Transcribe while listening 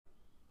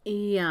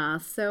Yeah,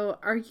 so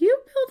are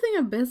you building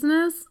a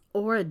business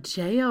or a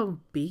job?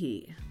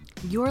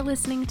 You're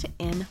listening to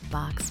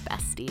Inbox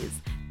Besties,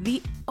 the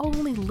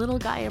only little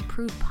guy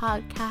approved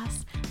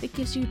podcast that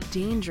gives you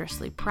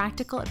dangerously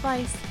practical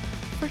advice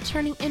for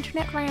turning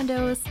internet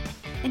randos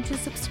into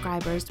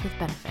subscribers with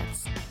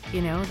benefits.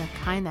 You know, the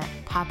kind that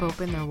pop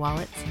open their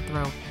wallets and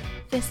throw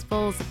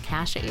fistfuls of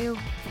cash at you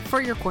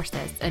for your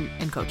courses and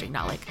coaching,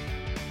 not like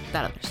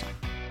that other stuff.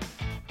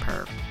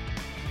 Perv.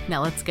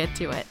 Now let's get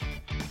to it.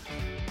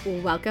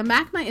 Welcome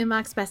back, my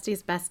Inbox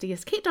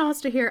Besties. Kate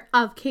Doster here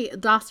of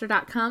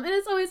katedoster.com. And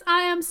as always, I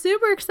am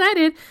super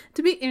excited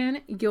to be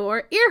in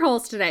your ear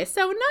holes today.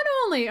 So not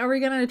only are we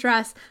going to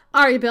address,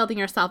 are you building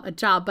yourself a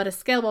job, but a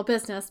scalable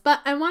business, but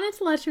I wanted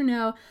to let you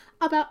know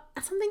about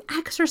something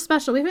extra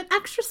special. We have an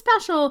extra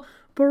special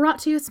brought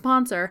to you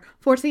sponsor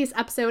for today's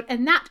episode,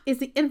 and that is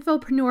the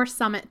Infopreneur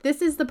Summit.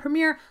 This is the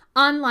premier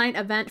online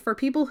event for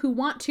people who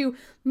want to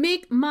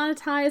make,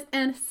 monetize,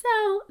 and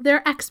sell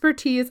their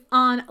expertise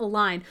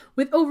online,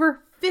 with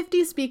over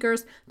 50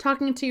 speakers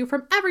talking to you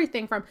from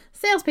everything from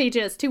sales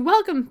pages to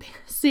welcome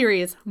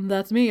series,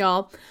 that's me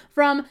y'all,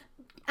 from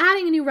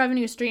adding new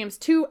revenue streams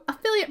to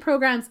affiliate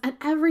programs and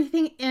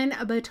everything in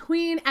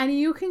between. And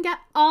you can get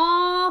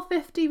all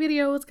 50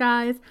 videos,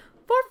 guys,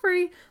 for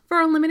free for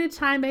a limited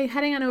time by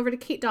heading on over to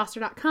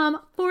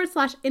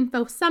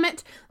katedoster.com/info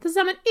summit. The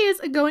summit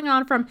is going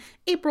on from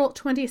April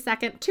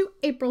 22nd to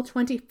April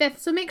 25th.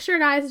 So make sure,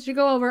 guys, that you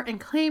go over and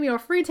claim your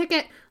free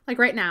ticket like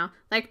right now,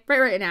 like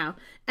right now.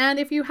 And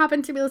if you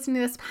happen to be listening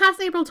to this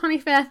past April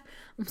 25th,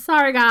 I'm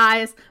sorry,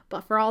 guys,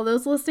 but for all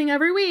those listening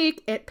every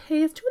week, it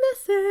pays to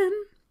listen.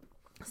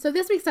 So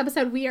this week's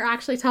episode, we are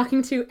actually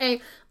talking to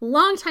a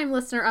longtime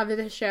listener of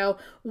this show,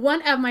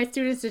 one of my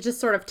students that just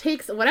sort of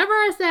takes whatever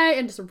I say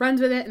and just runs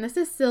with it, and this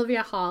is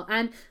Sylvia Hall.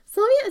 And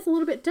Sylvia is a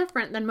little bit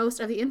different than most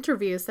of the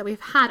interviews that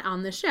we've had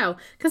on the show,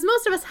 because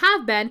most of us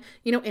have been,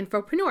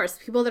 infopreneurs,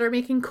 people that are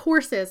making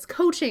courses,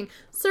 coaching,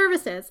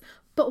 services.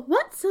 But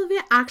what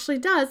Sylvia actually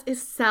does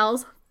is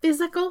sells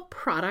physical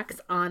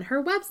products on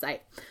her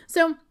website.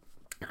 So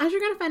as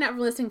you're going to find out from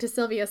listening to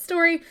Sylvia's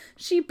story,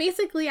 she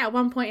basically, at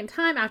one point in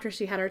time, after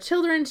she had her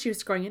children, she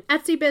was growing an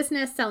Etsy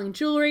business, selling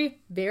jewelry,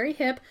 very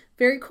hip,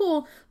 very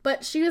cool,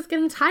 but she was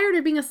getting tired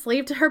of being a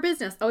slave to her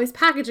business, always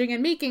packaging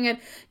and making it,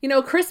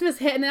 Christmas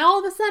hit, and then all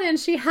of a sudden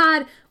she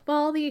had,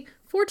 the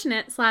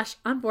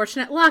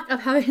fortunate/unfortunate luck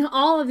of having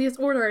all of these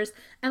orders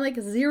and like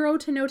zero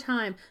to no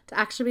time to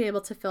actually be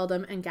able to fill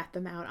them and get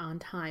them out on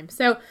time.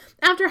 So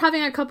after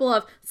having a couple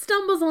of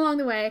stumbles along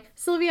the way,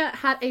 Sylvia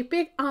had a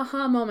big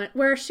aha moment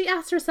where she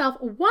asked herself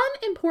one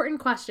important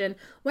question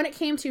when it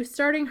came to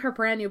starting her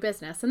brand new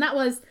business. And that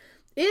was,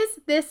 is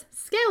this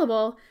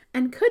scalable,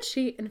 and could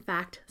she in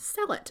fact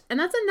sell it? And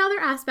that's another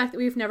aspect that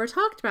we've never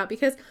talked about,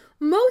 because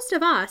most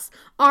of us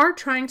are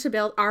trying to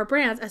build our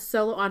brands as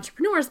solo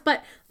entrepreneurs,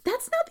 but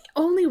that's not the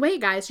only way,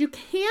 guys. You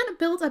can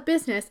build a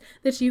business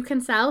that you can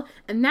sell,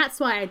 and that's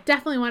why I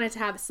definitely wanted to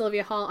have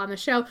Sylvia Hall on the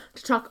show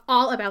to talk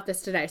all about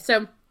this today.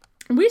 So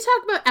we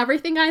talk about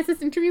everything, guys.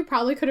 This interview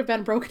probably could have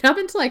been broken up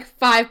into like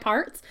 5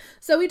 parts.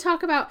 So we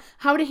talk about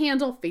how to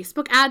handle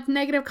Facebook ads,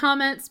 negative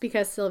comments,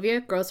 because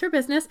Sylvia grows her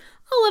business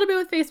a little bit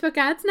with Facebook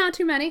ads, not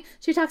too many.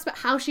 She talks about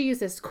how she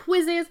uses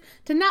quizzes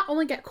to not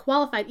only get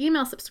qualified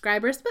email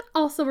subscribers, but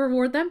also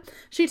reward them.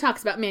 She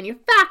talks about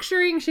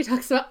manufacturing. She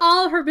talks about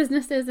all of her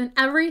businesses and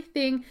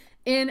everything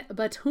in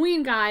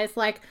between, guys.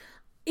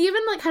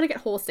 Even how to get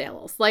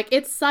wholesalers.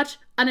 It's such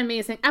an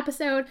amazing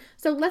episode.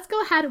 So let's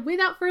go ahead,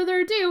 without further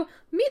ado,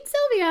 meet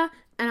Sylvia,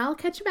 and I'll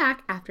catch you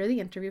back after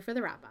the interview for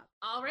the wrap up.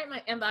 All right,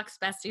 my Inbox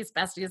besties,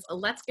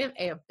 let's give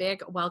a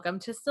big welcome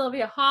to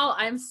Sylvia Hall.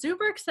 I'm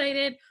super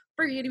excited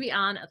for you to be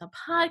on the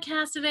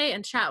podcast today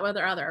and chat with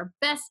our other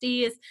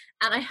besties.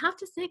 And I have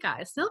to say,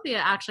 guys, Sylvia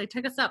actually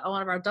took us up on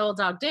one of our Double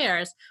Dog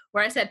Dares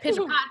where I said, pitch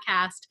a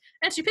podcast.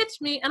 And she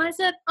pitched me, and I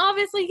said,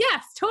 obviously,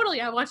 yes, totally,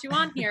 I want you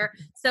on here.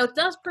 So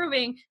thus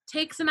proving,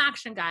 take some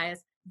action,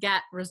 guys,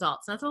 get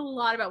results. And that's a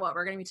lot about what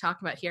we're going to be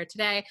talking about here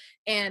today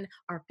and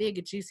our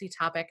big, juicy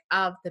topic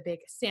of the big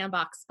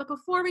sandbox. But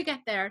before we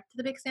get there to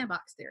the big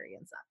sandbox theory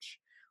and such,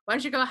 why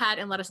don't you go ahead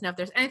and let us know if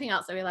there's anything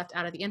else that we left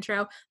out of the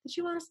intro that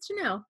you want us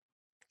to know?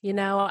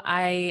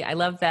 I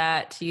love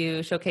that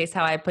you showcase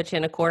how I put you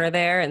in a corner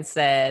there and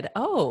said,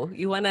 oh,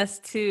 you want us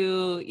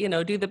to,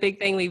 do the big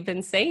thing we've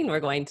been saying we're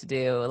going to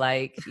do,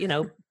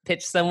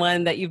 pitch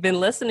someone that you've been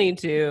listening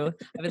to.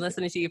 I've been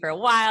listening to you for a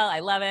while. I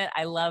love it.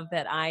 I love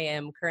that I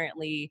am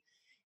currently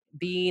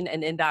being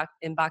an inbox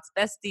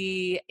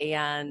bestie.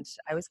 And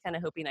I was kind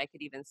of hoping I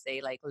could even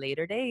say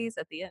later days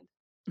at the end.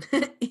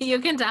 You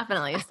can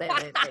definitely say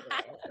it.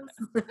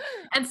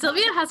 And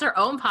Sylvia has her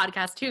own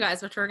podcast too,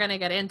 guys, which we're going to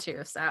get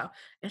into. So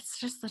it's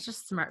just such a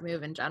smart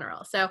move in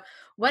general. So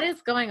what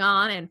is going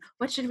on and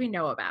what should we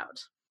know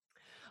about?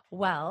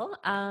 Well,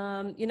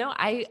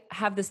 I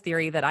have this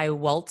theory that I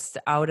waltzed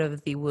out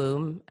of the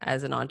womb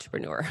as an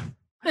entrepreneur.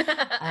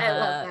 I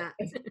love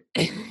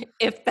that.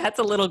 If that's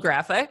a little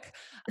graphic,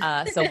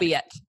 so be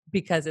it,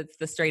 because it's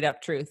the straight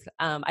up truth.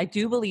 I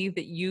do believe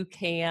that you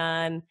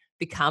can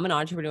become an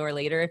entrepreneur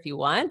later if you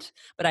want,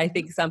 but I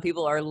think some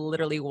people are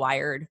literally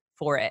wired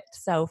for it.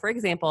 So, for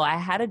example, I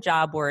had a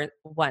job where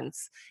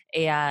once,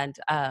 and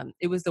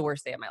it was the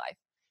worst day of my life.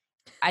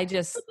 I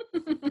just,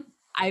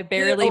 I Did it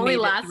barely only made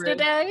it last a through.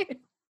 day?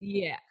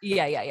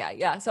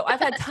 Yeah. So I've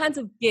had tons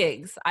of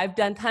gigs. I've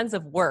done tons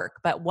of work.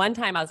 But one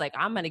time I was like,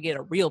 I'm going to get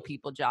a real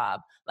people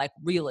job, like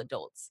real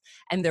adults.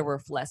 And there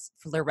were less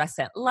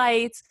fluorescent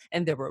lights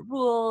and there were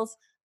rules.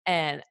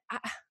 And I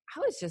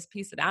was just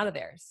piecing out of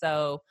there.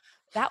 So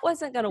that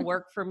wasn't going to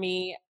work for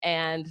me.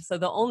 And so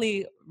the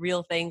only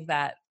real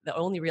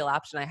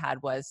option I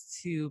had was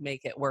to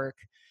make it work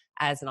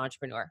as an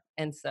entrepreneur.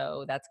 And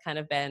so that's kind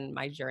of been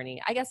my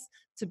journey. I guess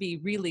to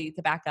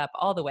back up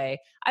all the way,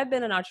 I've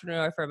been an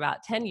entrepreneur for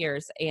about 10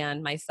 years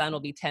and my son will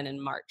be 10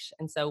 in March.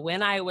 And so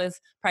when I was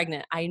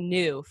pregnant, I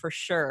knew for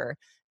sure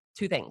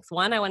two things.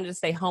 One, I wanted to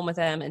stay home with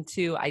him. And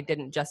two, I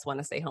didn't just want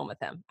to stay home with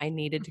him. I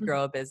needed to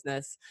grow a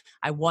business.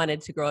 I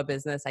wanted to grow a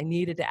business. I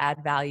needed to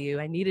add value.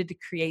 I needed to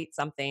create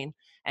something.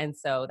 And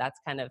so that's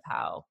kind of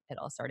how it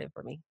all started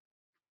for me.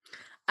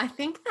 I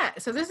think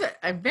that, so this is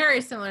a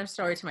very similar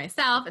story to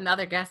myself and the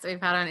other guests that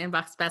we've had on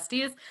Inbox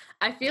Besties.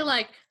 I feel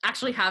like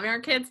actually having our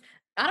kids,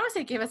 I don't want to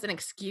say it gave us an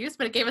excuse,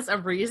 but it gave us a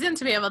reason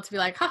to be able to be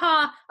like,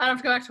 haha, I don't have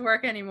to go back to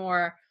work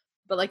anymore.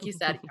 But like you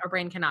said, our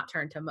brain cannot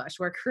turn to mush.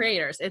 We're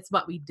creators. It's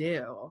what we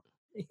do.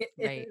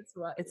 Right. It's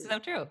what It's we so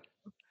true.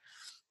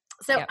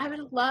 So Yep. I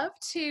would love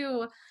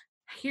to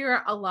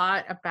hear a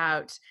lot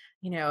about,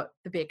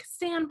 the big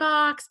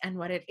sandbox and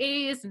what it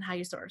is and how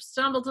you sort of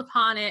stumbled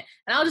upon it.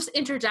 And I'll just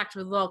interject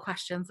with little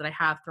questions that I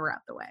have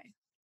throughout the way.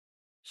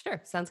 Sure.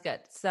 Sounds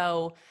good.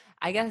 So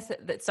I guess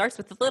it starts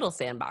with the little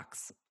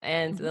sandbox.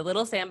 And Mhm. the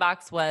little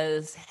sandbox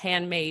was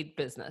handmade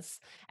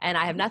business. And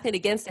I have nothing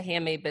against a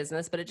handmade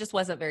business, but it just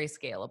wasn't very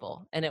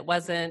scalable. And it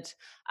wasn't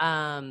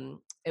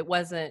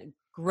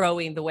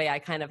growing the way I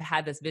kind of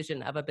had this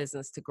vision of a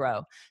business to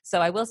grow. So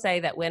I will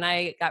say that when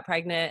I got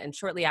pregnant and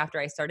shortly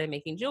after I started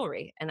making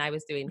jewelry and I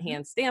was doing Mhm.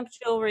 hand stamped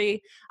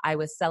jewelry, I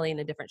was selling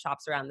in different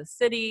shops around the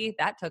city.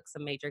 That took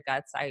some major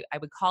guts. I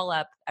would call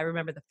up, I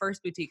remember the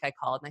first boutique I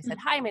called and I said,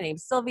 "Hi, my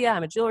name's Sylvia.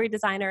 I'm a jewelry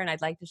designer and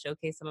I'd like to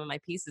showcase some of my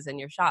pieces in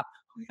your shop."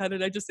 "Oh my God,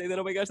 did I just say that?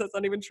 Oh my gosh, that's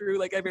not even true.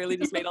 Like I barely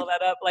just made all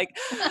that up." Like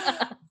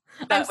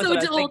I'm that was so what I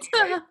was adult.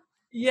 thinking, right?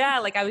 Yeah,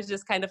 like I was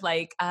just kind of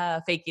like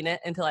faking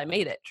it until I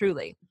made it,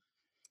 truly.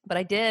 But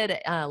I did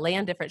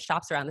land different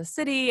shops around the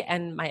city,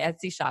 and my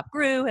Etsy shop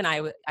grew, and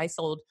I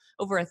sold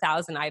over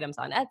 1,000 items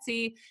on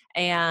Etsy,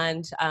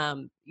 and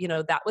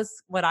that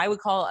was what I would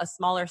call a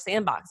smaller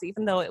sandbox.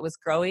 Even though it was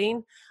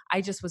growing,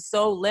 I just was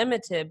so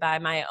limited by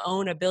my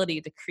own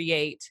ability to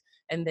create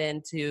and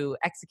then to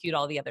execute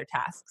all the other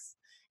tasks.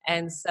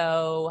 And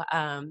so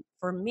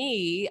for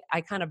me, I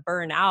kind of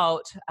burn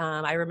out.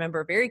 I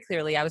remember very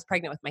clearly I was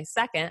pregnant with my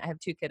second. I have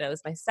two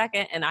kiddos, my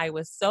second, and I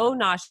was so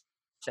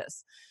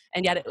nauseous.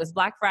 And yet it was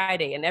Black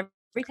Friday. And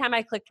every time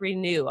I clicked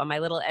renew on my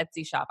little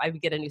Etsy shop, I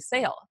would get a new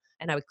sale.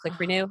 And I would click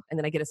renew and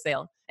then I get a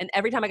sale. And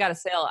every time I got a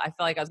sale, I felt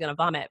like I was going to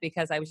vomit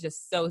because I was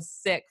just so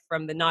sick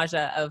from the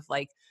nausea of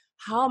like,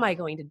 how am I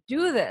going to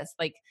do this?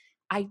 Like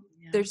I,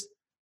 Yeah. there's,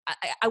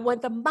 I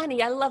want the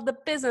money. I love the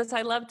business.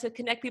 I love to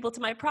connect people to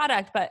my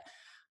product, but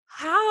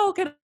how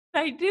can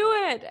I do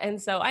it?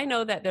 And so I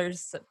know that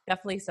there's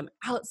definitely some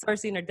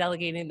outsourcing or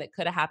delegating that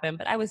could have happened,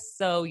 but I was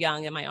so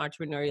young in my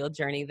entrepreneurial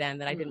journey then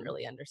that I didn't Mm.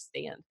 really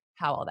understand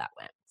how all that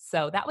went.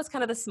 So that was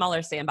kind of the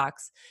smaller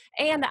sandbox.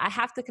 And I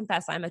have to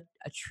confess, I'm a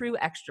true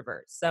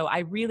extrovert. So I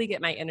really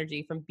get my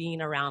energy from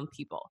being around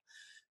people.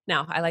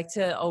 Now, I like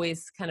to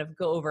always kind of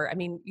go over, I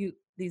mean,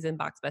 these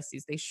inbox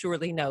besties, they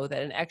surely know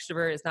that an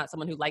extrovert is not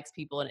someone who likes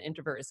people and an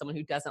introvert is someone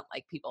who doesn't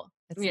like people.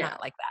 It's Yeah.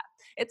 not like that.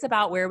 It's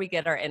about where we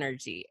get our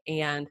energy.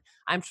 And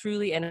I'm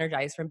truly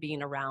energized from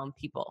being around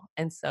people.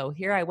 And so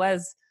here I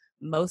was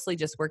mostly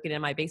just working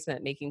in my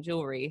basement making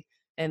jewelry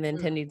and then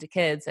Mm. tending to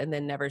kids and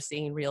then never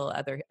seeing real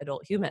other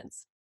adult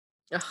humans.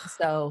 Ugh.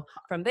 So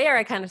from there,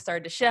 I kind of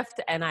started to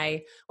shift and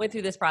I went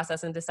through this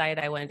process and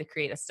decided I wanted to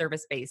create a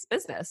service-based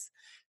business.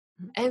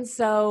 And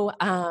so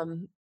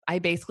I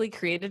basically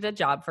created a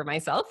job for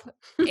myself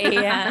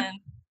and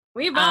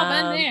We've all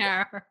been um,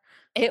 there.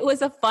 it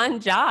was a fun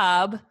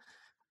job.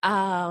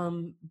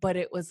 But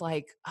it was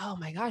like, oh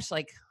my gosh,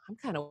 like I'm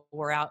kind of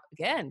wore out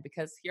again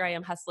because here I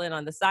am hustling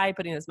on the side,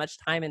 putting as much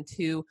time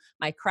into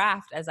my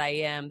craft as I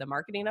am the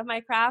marketing of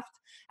my craft.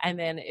 And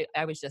then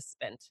I was just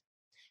spent.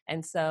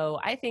 And so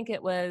I think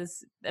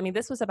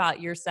this was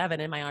about year 7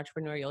 in my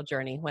entrepreneurial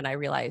journey when I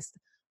realized,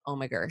 oh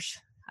my gosh,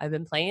 I've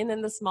been playing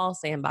in the small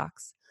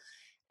sandbox.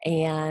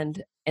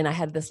 And I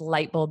had this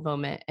light bulb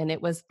moment. And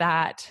it was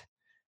that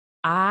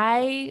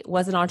I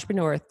was an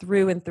entrepreneur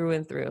through and through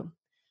and through,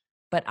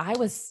 but I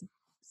was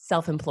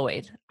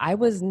self-employed. I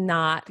was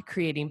not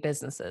creating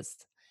businesses.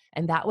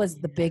 And that was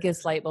the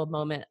biggest light bulb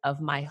moment of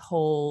my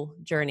whole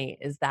journey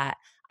is that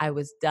I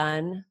was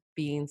done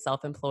being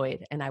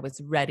self-employed and I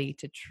was ready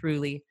to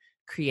truly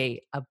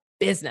create a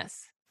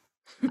business.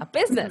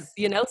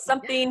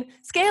 Something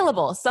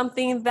scalable,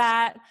 something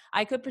that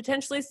I could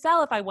potentially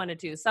sell if I wanted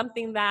to,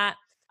 something that,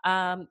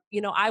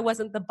 I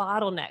wasn't the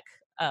bottleneck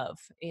of.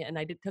 And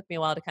it took me a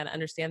while to kind of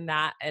understand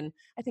that. And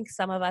I think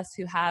some of us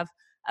who have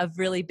a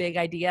really big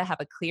idea have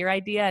a clear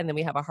idea, and then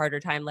we have a harder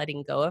time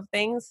letting go of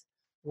things.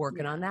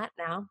 Working Yeah. on that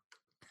now.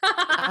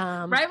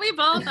 Um, Right, we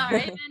both are.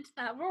 Amen to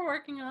that. We're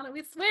working on it.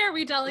 We swear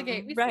we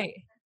delegate. We swear.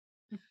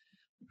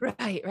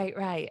 right.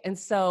 Right. And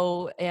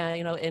so,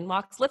 and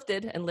Walks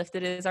Lifted, and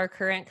Lifted is our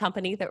current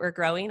company that we're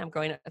growing. I'm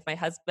growing it with my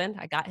husband.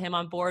 I got him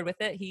on board with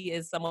it. He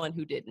is someone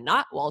who did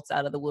not waltz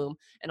out of the womb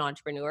an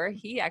entrepreneur.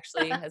 He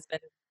actually has been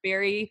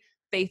very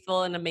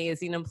faithful and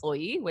amazing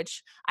employee,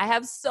 which I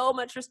have so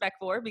much respect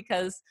for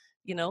because,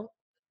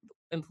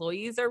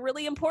 employees are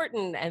really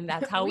important, and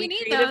that's how We we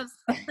need created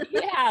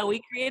those.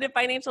 we created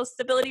financial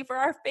stability for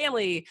our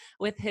family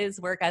with his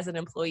work as an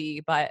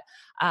employee. But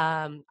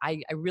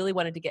I really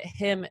wanted to get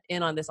him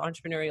in on this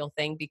entrepreneurial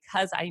thing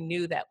because I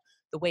knew that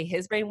the way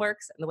his brain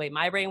works and the way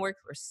my brain works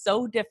were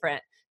so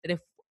different that if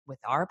with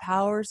our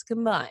powers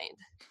combined,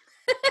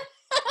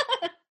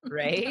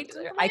 right?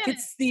 Captain I could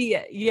Planet. see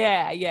it.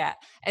 Yeah.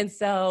 And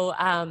so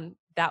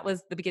that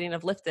was the beginning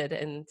of Lifted.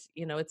 And,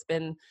 it's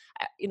been,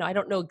 I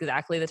don't know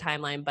exactly the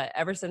timeline, but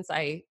ever since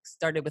I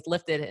started with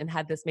Lifted and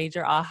had this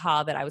major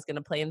aha that I was going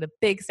to play in the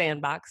big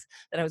sandbox,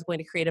 that I was going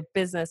to create a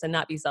business and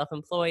not be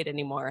self-employed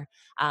anymore,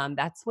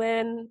 that's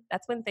when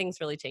things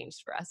really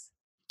changed for us.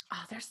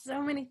 Oh, there's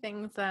so many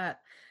things that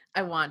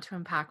I want to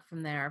unpack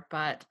from there,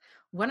 but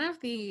one of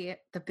the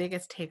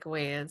biggest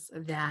takeaways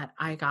that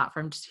I got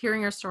from just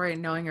hearing your story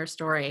and knowing your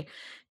story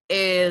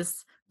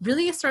is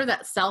really sort of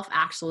that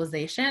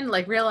self-actualization,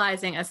 like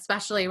realizing,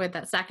 especially with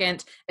that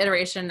second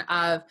iteration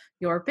of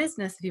your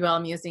business, if you will,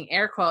 I'm using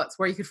air quotes,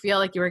 where you could feel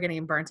like you were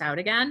getting burnt out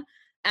again.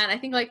 And I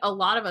think like a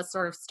lot of us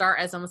sort of start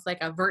as almost like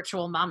a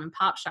virtual mom and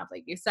pop shop,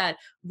 like you said,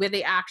 with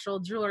the actual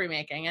jewelry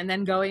making and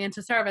then going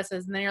into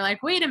services. And then you're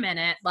like, wait a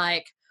minute,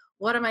 like,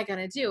 what am I going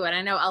to do? And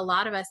I know a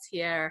lot of us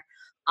here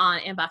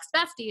on Inbox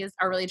Besties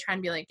are really trying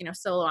to be like,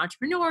 solo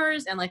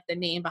entrepreneurs and like the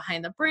name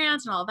behind the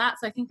brands and all that.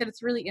 So I think that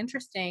it's really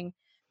interesting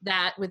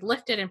that with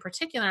Lifted in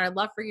particular, I'd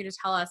love for you to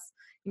tell us,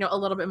 a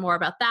little bit more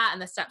about that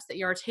and the steps that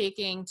you're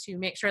taking to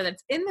make sure that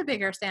it's in the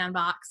bigger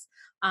sandbox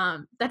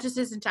that just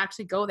isn't to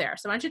actually go there.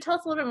 So why don't you tell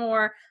us a little bit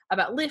more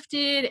about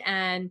Lifted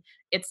and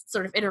its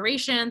sort of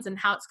iterations and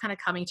how it's kind of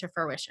coming to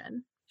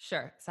fruition?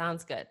 Sure.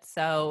 Sounds good.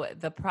 So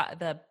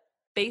the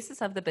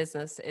basis of the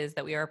business is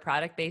that we are a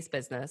product-based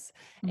business,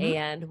 Mm-hmm.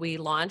 and we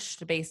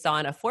launched based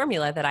on a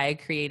formula that I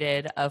had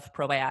created of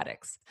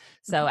probiotics.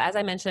 So Mm-hmm. as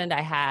I mentioned,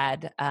 I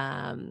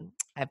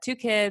have two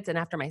kids, and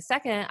after my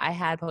second, I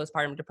had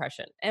postpartum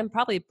depression and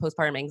probably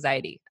postpartum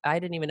anxiety. I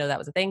didn't even know that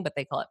was a thing, but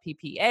they call it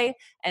PPA,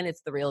 and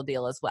it's the real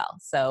deal as well.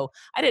 So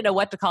I didn't know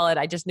what to call it.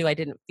 I just knew I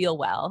didn't feel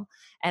well.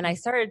 And I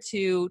started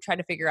to try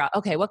to figure out,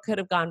 okay, what could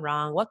have gone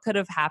wrong? What could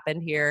have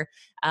happened here?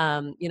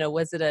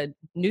 Was it a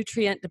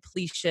nutrient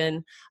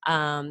depletion?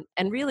 And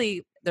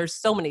really, there's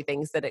so many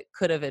things that it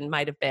could have and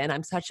might have been.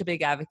 I'm such a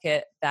big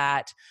advocate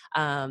that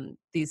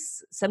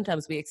these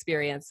symptoms we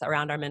experience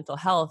around our mental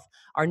health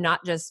are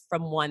not just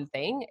from one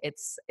thing.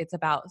 It's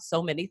about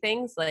so many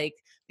things, like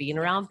being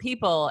around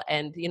people.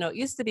 And it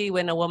used to be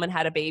when a woman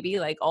had a baby,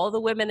 like all the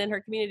women in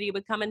her community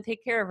would come and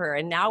take care of her.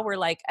 And now we're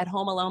like at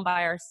home alone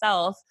by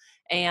ourselves,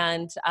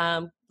 and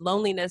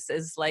loneliness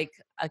is like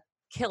a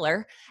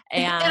killer.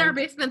 In our And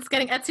basements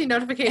getting Etsy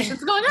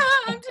notifications going,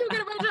 I'm too good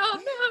at my job.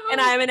 No.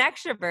 and I'm an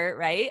extrovert,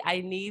 right?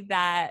 I need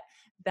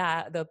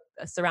the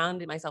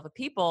surrounding myself with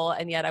people,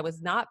 and yet I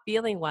was not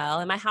feeling well,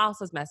 and my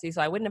house was messy,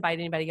 so I wouldn't invite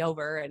anybody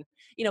over, and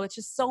it's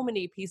just so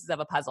many pieces of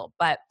a puzzle.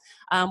 But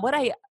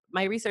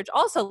my research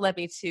also led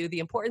me to the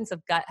importance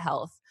of gut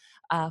health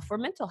for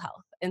mental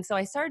health, and so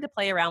I started to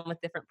play around with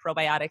different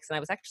probiotics, and I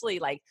was actually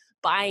like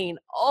buying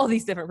all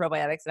these different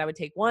probiotics, and I would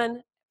take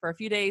one for a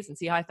few days and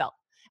see how I felt,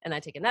 and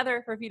I'd take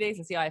another for a few days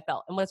and see how I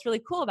felt. And what's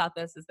really cool about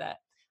this is that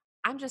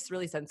I'm just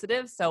really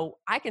sensitive. So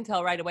I can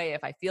tell right away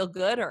if I feel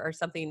good or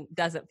something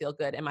doesn't feel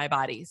good in my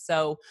body.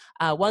 So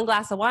one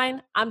glass of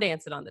wine, I'm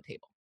dancing on the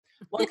table.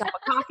 One cup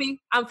of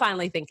coffee, I'm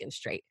finally thinking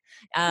straight.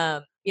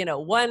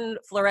 One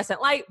fluorescent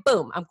light,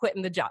 boom, I'm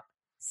quitting the job.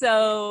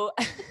 So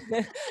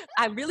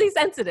I'm really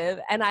sensitive,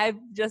 and I've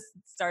just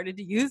started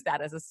to use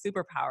that as a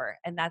superpower.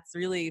 And that's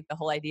really the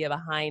whole idea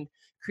behind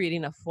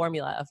creating a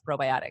formula of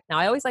probiotic. Now,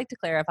 I always like to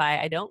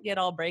clarify, I don't get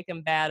all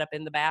Breaking Bad up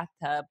in the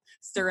bathtub,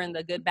 stirring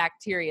the good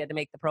bacteria to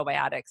make the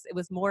probiotics. It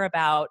was more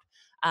about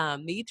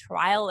me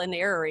trial and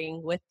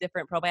erroring with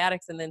different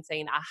probiotics and then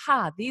saying,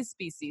 aha, these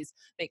species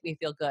make me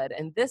feel good.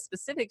 And this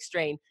specific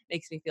strain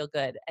makes me feel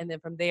good. And then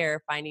from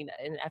there, finding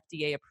an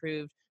FDA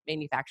approved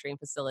manufacturing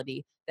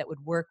facility that would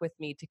work with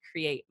me to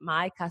create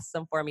my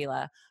custom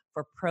formula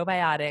for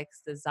probiotics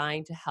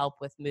designed to help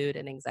with mood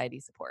and anxiety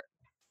support.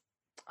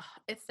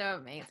 It's so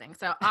amazing.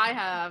 So I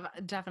have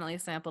definitely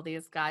sampled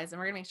these guys, and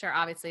we're gonna make sure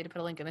obviously to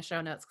put a link in the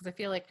show notes, because I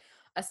feel like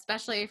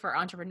especially for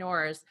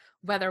entrepreneurs,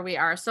 whether we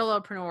are a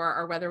solopreneur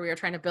or whether we are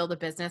trying to build a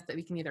business that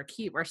we can either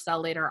keep or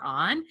sell later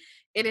on,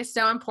 it is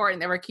so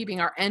important that we're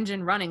keeping our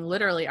engine running,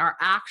 literally our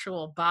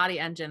actual body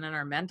engine and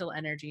our mental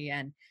energy.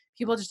 And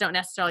people just don't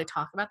necessarily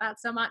talk about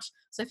that so much.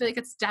 So I feel like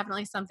it's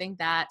definitely something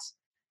that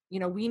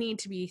we need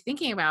to be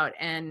thinking about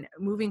and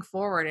moving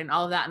forward and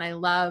all of that. And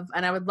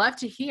I would love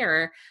to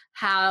hear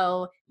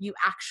how you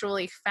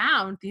actually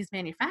found these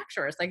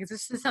manufacturers. Like, is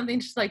this something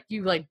just like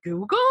you like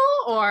Google,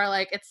 or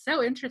like, it's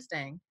so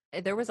interesting.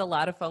 There was a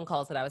lot of phone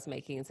calls that I was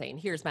making and saying,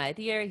 here's my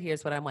idea,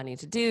 here's what I'm wanting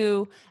to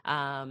do,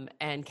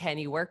 and can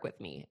you work with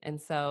me? And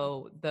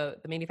so the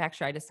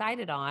manufacturer I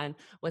decided on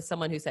was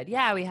someone who said,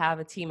 yeah, we have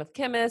a team of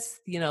chemists,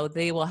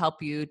 they will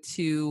help you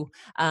to,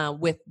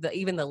 with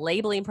even the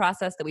labeling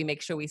process, that we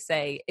make sure we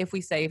say, if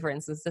we say, for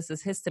instance, this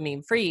is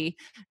histamine free,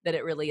 that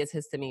it really is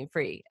histamine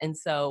free. And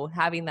so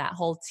having that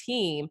whole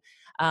team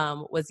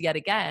was yet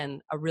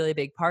again a really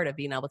big part of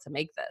being able to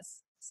make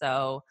this.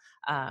 So,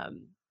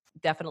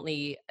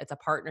 definitely it's a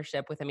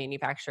partnership with a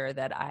manufacturer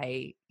that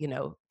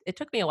it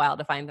took me a while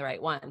to find the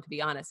right one, to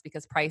be honest,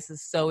 because price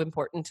is so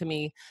important to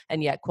me.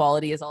 And yet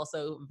quality is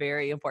also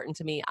very important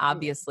to me,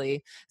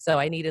 obviously. So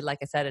I needed, like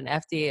I said, an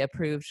FDA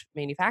approved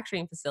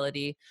manufacturing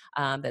facility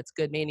that's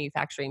good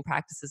manufacturing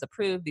practices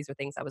approved. These are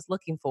things I was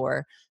looking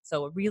for.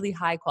 So a really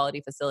high quality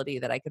facility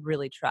that I could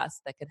really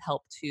trust, that could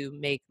help to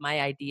make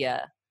my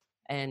idea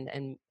and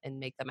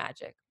make the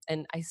magic.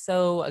 And I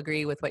so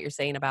agree with what you're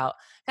saying about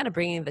kind of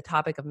bringing the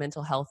topic of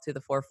mental health to the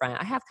forefront.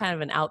 I have kind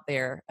of an out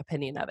there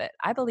opinion of it.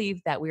 I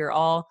believe that we are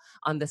all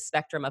on the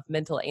spectrum of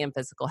mental and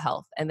physical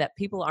health, and that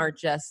people aren't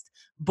just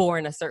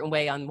born a certain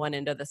way on one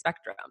end of the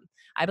spectrum.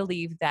 I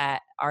believe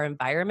that our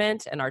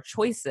environment and our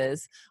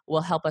choices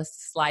will help us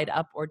slide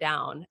up or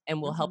down,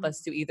 and will help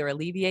us to either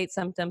alleviate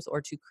symptoms or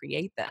to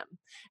create them.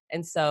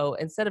 And so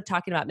instead of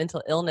talking about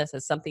mental illness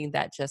as something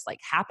that just like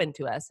happened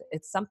to us,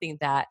 it's something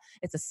that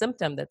it's a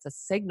symptom, that's a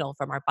signal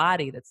from our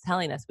body that's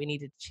telling us we need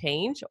to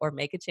change or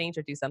make a change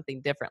or do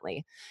something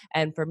differently.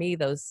 And for me,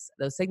 those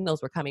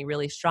signals were coming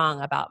really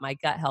strong about my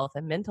gut health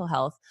and mental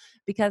health,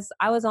 because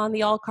I was on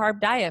the all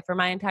carb diet for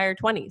my entire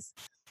 20s.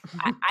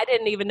 I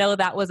didn't even know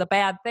that was a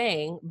bad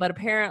thing, but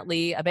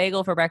apparently a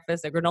bagel for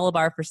breakfast, a granola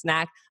bar for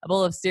snack, a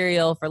bowl of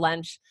cereal for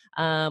lunch,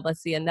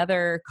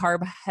 another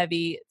carb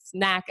heavy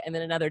snack, and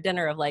then another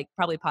dinner of like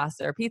probably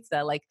pasta or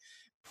pizza. Like,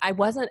 I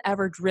wasn't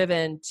ever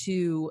driven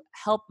to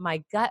help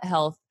my gut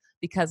health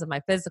because of my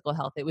physical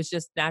health. It was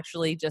just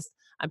naturally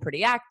I'm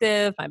pretty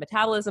active, my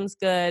metabolism's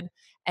good.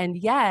 And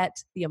yet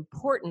the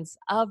importance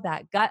of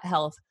that gut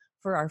health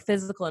for our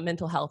physical and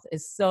mental health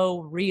is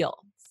so real.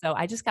 So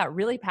I just got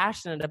really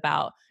passionate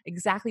about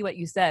exactly what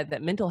you said,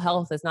 that mental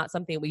health is not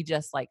something we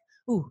just like,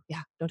 ooh,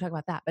 yeah, don't talk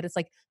about that. But it's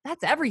like,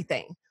 that's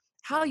everything.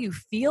 How you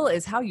feel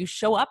is how you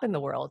show up in the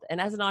world.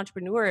 And as an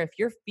entrepreneur, if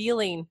you're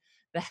feeling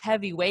the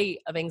heavy weight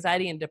of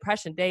anxiety and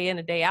depression day in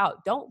and day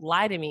out, don't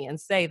lie to me and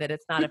say that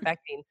it's not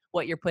affecting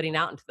what you're putting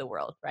out into the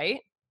world, right?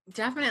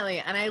 Definitely.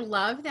 And I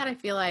love that. I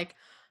feel like,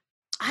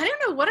 I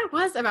don't know what it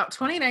was about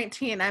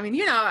 2019. I mean,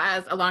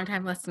 as a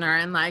longtime listener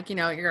and like,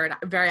 you're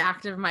very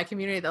active in my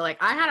community, that like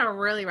I had a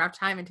really rough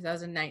time in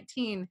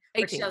 2019 or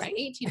 18, right?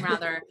 2018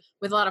 rather,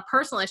 with a lot of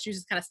personal issues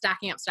just kind of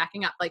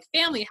stacking up like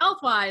family health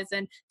wise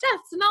and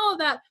deaths and all of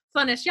that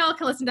funish. Y'all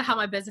can listen to How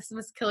My Business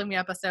Was Killing Me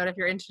episode if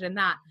you're interested in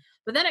that.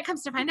 But then it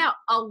comes to find out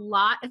a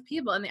lot of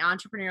people in the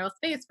entrepreneurial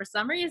space, for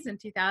some reason,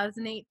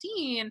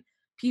 2018,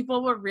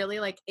 people were really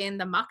like in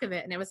the muck of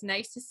it. And it was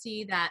nice to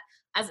see that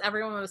as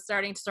everyone was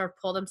starting to sort of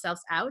pull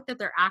themselves out, that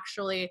they're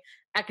actually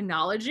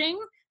acknowledging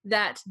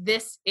that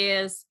this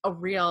is a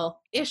real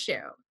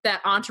issue,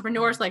 that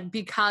entrepreneurs, like,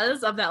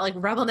 because of that like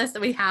rebelness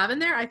that we have in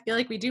there, I feel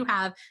like we do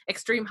have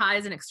extreme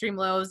highs and extreme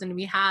lows, and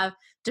we have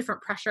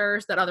different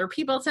pressures that other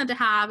people tend to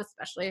have,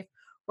 especially if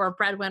we're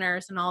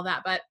breadwinners and all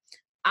that. But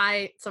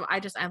I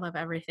love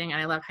everything. And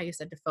I love how you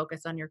said to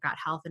focus on your gut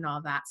health and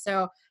all that.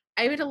 So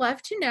I would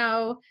love to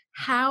know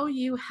how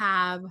you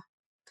have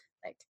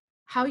like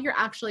how you're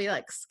actually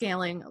like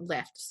scaling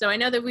Lyft. So I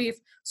know that we've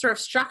sort of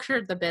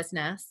structured the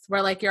business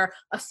where like you're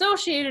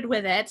associated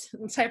with it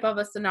type of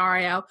a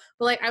scenario,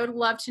 but like I would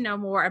love to know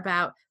more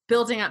about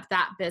building up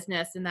that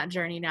business and that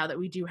journey now that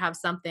we do have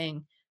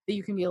something that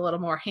you can be a little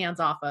more hands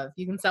off of.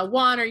 You can sell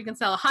one or you can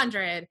sell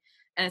 100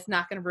 and it's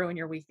not going to ruin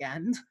your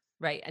weekend.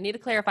 Right. I need to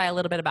clarify a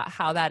little bit about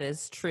how that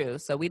is true.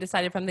 So we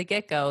decided from the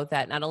get-go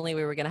that not only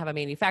we were going to have a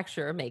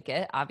manufacturer make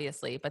it,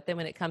 obviously, but then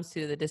when it comes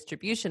to the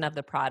distribution of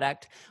the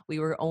product, we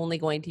were only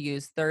going to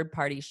use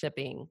third-party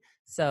shipping.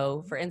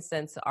 So for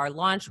instance, our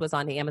launch was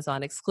on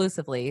Amazon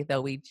exclusively,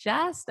 though we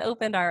just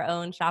opened our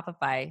own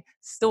Shopify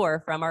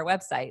store from our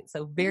website.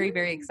 So very,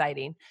 very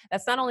exciting.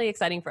 That's not only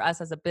exciting for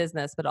us as a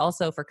business, but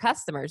also for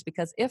customers,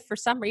 because if for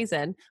some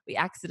reason we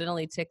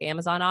accidentally tick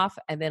Amazon off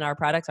and then our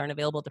products aren't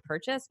available to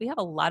purchase, we have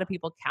a lot of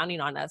people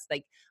counting on us.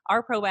 Like,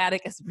 our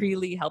probiotic is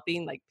really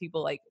helping like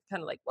people like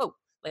kind of like, whoa,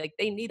 like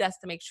they need us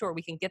to make sure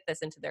we can get this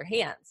into their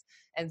hands.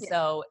 And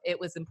so it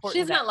was important.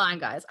 She's not lying,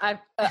 guys. I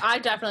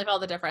definitely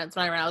felt the difference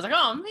when I ran. I was like,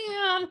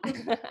 oh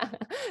man.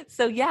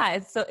 So yeah,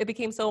 so it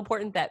became so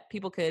important that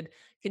people could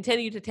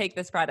continue to take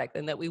this product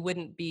and that we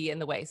wouldn't be in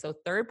the way. So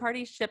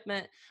third-party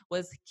shipment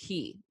was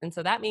key. And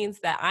so that means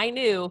that I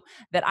knew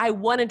that I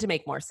wanted to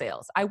make more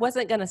sales. I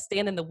wasn't going to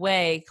stand in the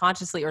way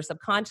consciously or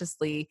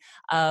subconsciously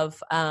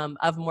of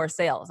more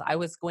sales. I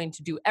was going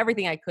to do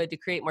everything I could to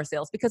create more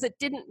sales, because it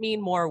didn't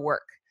mean more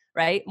work.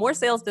 right? More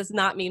sales does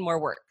not mean more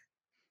work.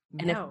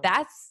 And No.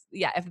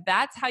 if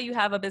that's how you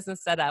have a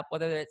business set up,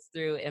 whether it's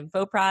through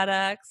info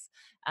products,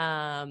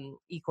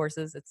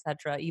 e-courses,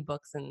 etc.,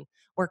 ebooks and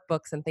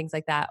workbooks and things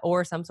like that,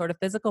 or some sort of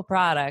physical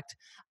product,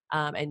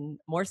 and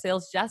more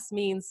sales just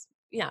means,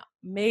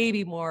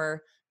 maybe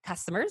more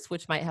customers,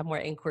 which might have more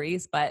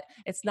inquiries, but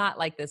it's not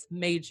like this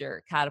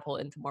major catapult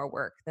into more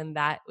work, then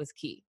that was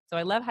key. So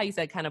I love how you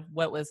said kind of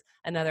what was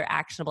another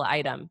actionable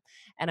item.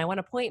 And I want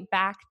to point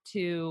back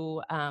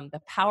to the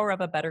power of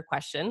a better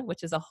question,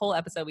 which is a whole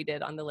episode we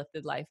did on the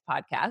Lifted Life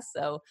podcast.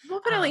 So We'll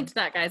put a link to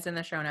that, guys, in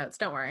the show notes.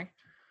 Don't worry.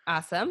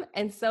 awesome.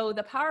 And so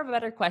the power of a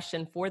better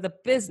question for the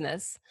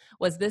business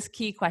was this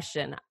key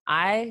question.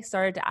 I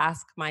started to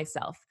ask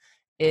myself,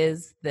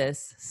 is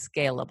this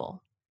scalable?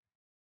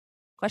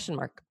 Question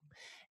mark.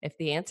 If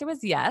the answer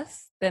was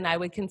yes, then I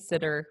would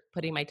consider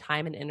putting my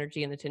time and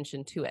energy and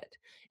attention to it.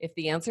 If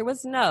the answer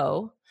was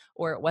no,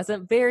 or it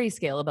wasn't very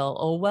scalable,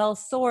 or well,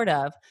 sort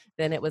of,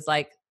 then it was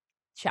like,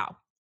 ciao,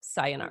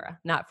 sayonara,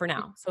 not for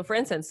now. So for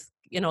instance,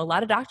 a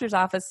lot of doctors'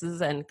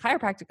 offices and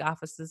chiropractic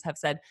offices have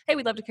said, hey,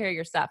 we'd love to carry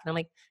your stuff. And I'm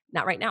like,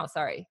 not right now,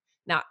 sorry.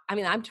 Now,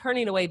 I'm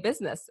turning away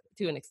business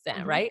to an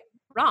extent, right?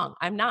 Wrong,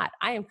 I'm not.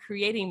 I am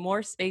creating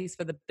more space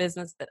for the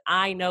business that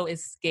I know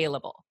is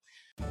scalable.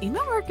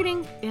 Email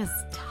marketing is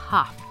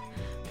tough.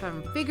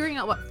 From figuring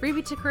out what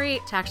freebie to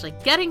create to actually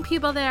getting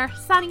people there,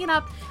 signing it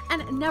up,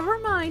 and never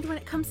mind when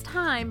it comes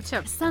time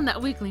to send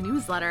that weekly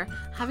newsletter,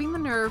 having the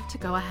nerve to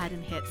go ahead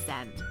and hit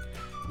send.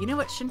 You know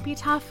what shouldn't be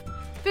tough?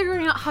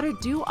 Figuring out how to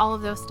do all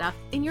of those stuff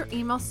in your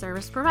email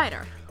service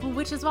provider,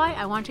 which is why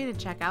I want you to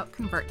check out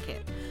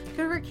ConvertKit.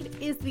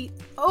 ConvertKit is the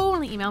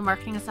only email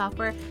marketing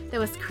software that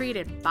was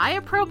created by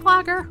a pro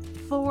blogger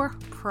for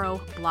pro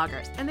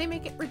bloggers, and they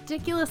make it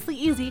ridiculously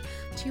easy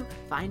to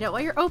find out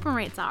what your open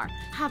rates are,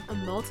 have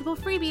multiple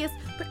freebies,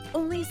 but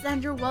only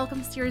send your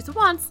welcome series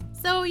once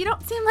so you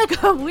don't seem like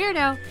a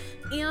weirdo.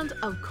 And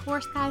of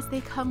course, guys,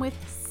 they come with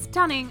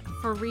stunning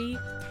free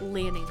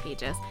landing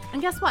pages.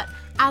 And guess what?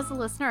 As a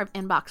listener of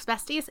Inbox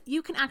Besties,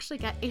 you can actually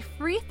get a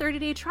free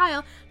 30-day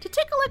trial to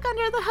take a look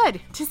under the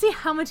hood to see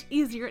how much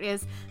easier it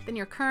is than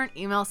your current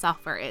email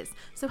software is.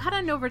 So head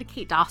on over to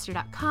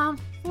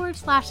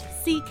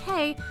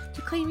katedoster.com/CK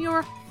to claim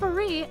your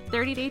free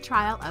 30-day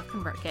trial of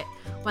ConvertKit.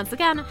 Once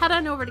again, head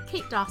on over to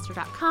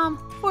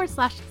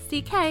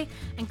katedoster.com/CK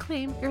and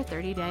claim your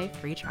 30-day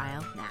free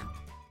trial now.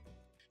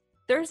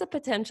 There's a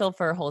potential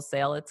for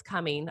wholesale. It's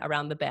coming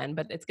around the bend,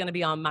 but it's going to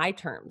be on my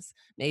terms,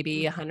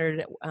 maybe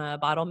 100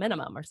 bottle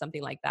minimum or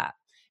something like that.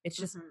 It's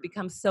just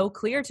become so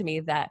clear to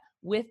me that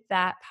with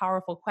that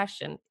powerful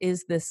question,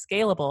 is this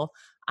scalable?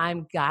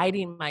 I'm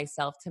guiding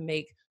myself to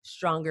make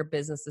stronger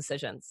business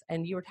decisions.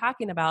 And you were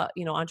talking about,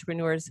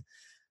 entrepreneurs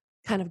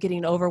kind of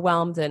getting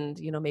overwhelmed and,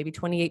 maybe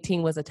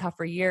 2018 was a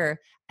tougher year.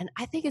 And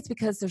I think it's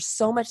because there's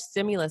so much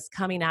stimulus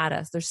coming at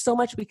us. There's so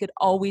much we could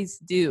always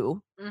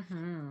do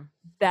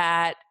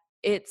that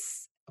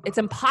it's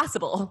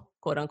impossible,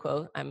 quote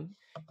unquote. I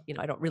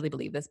don't really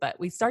believe this, but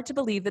we start to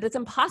believe that it's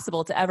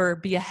impossible to ever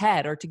be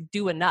ahead or to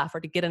do enough or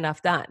to get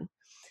enough done.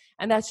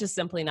 And that's just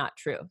simply not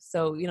true.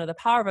 So, the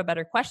power of a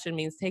better question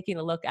means taking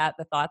a look at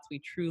the thoughts we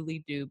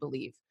truly do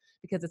believe,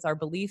 because it's our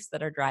beliefs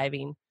that are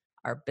driving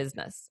our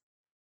business.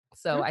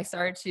 So I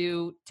started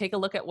to take a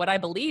look at what I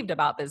believed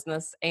about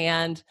business,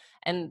 and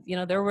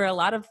there were a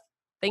lot of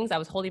things I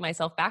was holding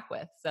myself back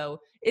with. So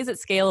is it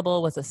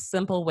scalable was a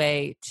simple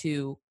way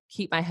to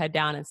keep my head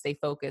down and stay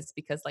focused,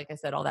 because like I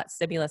said, all that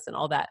stimulus and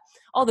all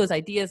those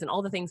ideas and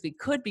all the things we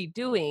could be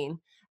doing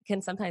can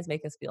sometimes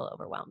make us feel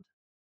overwhelmed.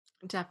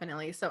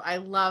 Definitely. So I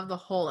love the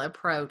whole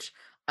approach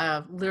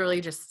of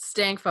literally just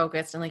staying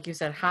focused and, like you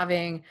said,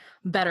 having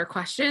better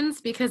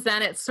questions, because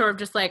then it's sort of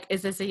just like,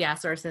 is this a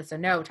yes or is this a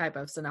no type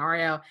of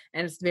scenario?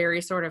 And it's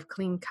very sort of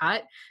clean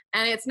cut,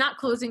 and it's not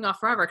closing off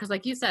forever. Cause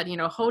like you said,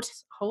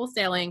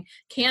 wholesaling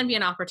can be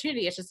an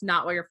opportunity. It's just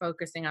not what you're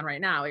focusing on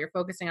right now. What you're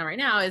focusing on right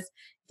now is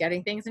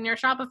getting things in your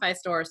Shopify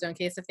store. So in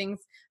case if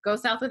things go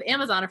south with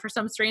Amazon, or for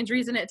some strange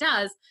reason it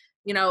does,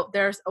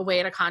 there's a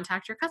way to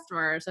contact your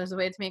customers. There's a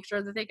way to make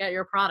sure that they get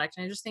your product.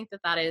 And I just think that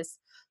that is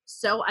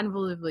so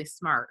unbelievably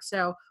smart.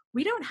 So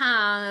we don't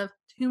have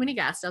too many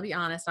guests, I'll be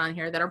honest, on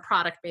here that are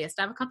product-based.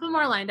 I have a couple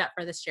more lined up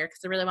for this year because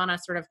I really want to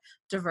sort of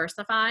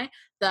diversify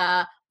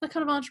the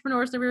kind of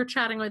entrepreneurs that we were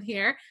chatting with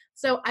here.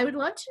 So I would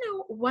love to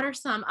know, what are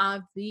some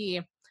of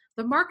the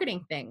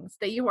marketing things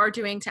that you are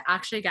doing to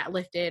actually get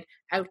lifted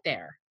out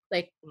there?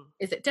 Like,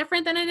 is it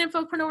different than an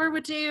infopreneur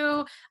would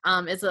do?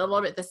 Is it a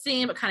little bit the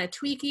same, but kind of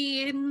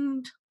tweaky?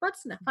 And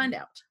let's find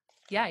out.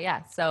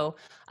 Yeah. So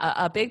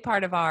a big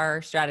part of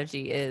our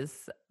strategy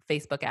is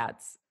Facebook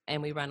ads.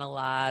 And we run a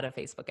lot of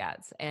Facebook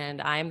ads.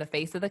 And I'm the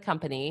face of the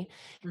company.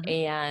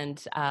 And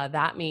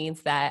that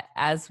means that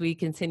as we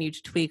continue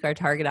to tweak our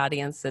target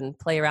audience and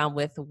play around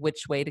with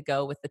which way to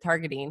go with the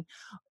targeting,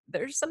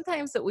 there's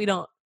sometimes that we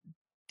don't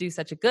do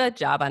such a good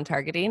job on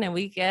targeting, and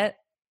we get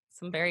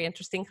some very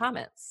interesting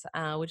comments.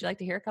 Would you like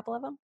to hear a couple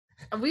of them?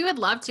 We would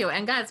love to.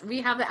 And guys,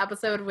 we have the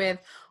episode with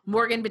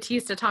Morgan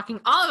Batista talking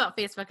all about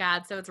Facebook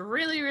ads. So it's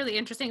really, really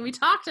interesting. We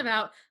talked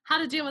about how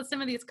to deal with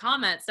some of these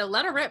comments. So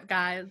let her rip,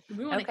 guys.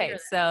 We want to hear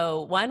Okay,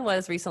 so one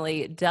was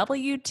recently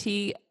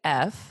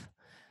WTF.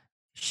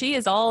 She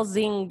is all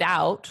zinged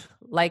out,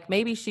 like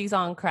maybe she's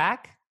on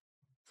crack.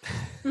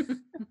 this.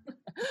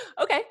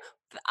 Okay,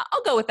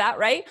 I'll go with that,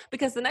 right?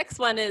 Because the next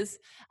one is,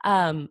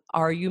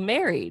 are you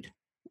married?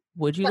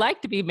 Would you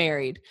like to be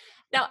married?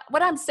 Now,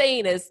 what I'm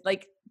saying is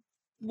like,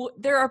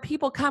 there are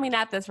people coming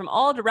at this from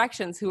all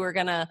directions who are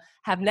going to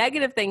have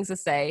negative things to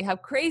say,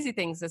 have crazy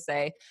things to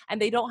say,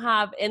 and they don't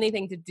have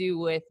anything to do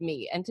with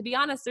me. And to be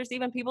honest, there's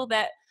even people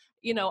that,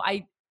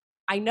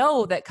 I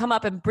know that come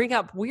up and bring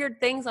up weird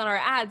things on our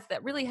ads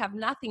that really have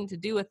nothing to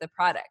do with the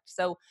product.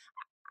 So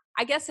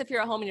I guess if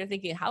you're at home and you're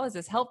thinking, how is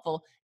this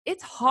helpful?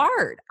 It's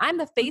hard. I'm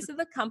the face of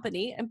the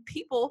company, and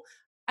people,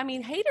 I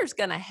mean, haters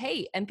gonna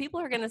hate, and people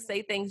are gonna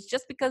say things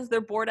just because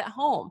they're bored at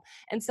home.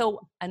 And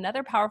so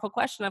another powerful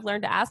question I've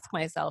learned to ask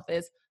myself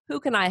is, who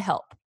can I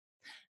help?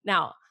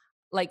 Now,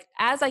 like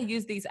as I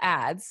use these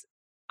ads,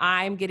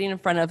 I'm getting in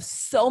front of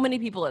so many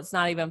people, it's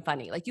not even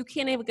funny. Like you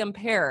can't even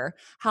compare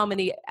how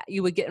many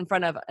you would get in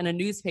front of in a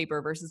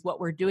newspaper versus what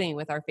we're doing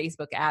with our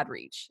Facebook ad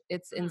reach.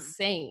 It's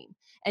insane.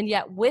 And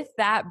yet with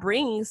that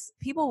brings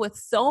people with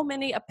so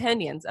many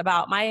opinions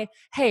about my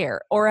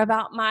hair or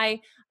about my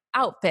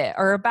outfit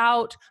or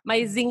about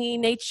my zingy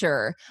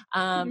nature.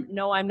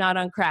 No, I'm not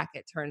on crack,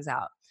 it turns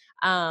out.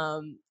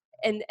 And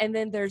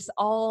then there's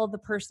all the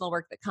personal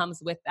work that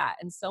comes with that.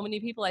 And so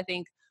many people, I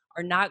think,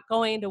 are not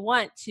going to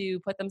want to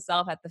put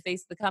themselves at the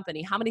face of the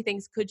company. How many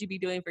things could you be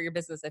doing for your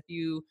business if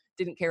you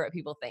didn't care what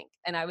people think?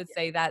 And I would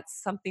say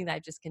that's something that I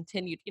just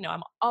continued.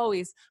 I'm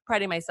always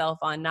priding myself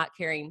on not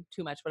caring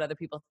too much what other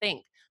people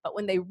think. But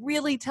when they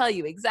really tell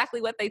you exactly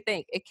what they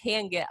think, it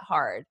can get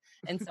hard.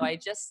 And so I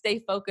just stay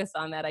focused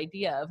on that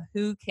idea of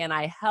who can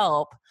I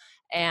help,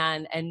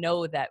 and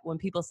know that when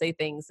people say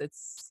things,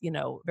 it's,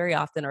 very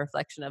often a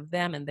reflection of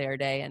them and their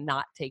day and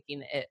not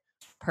taking it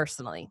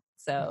personally.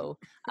 So,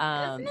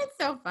 Isn't it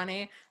so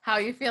funny how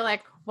you feel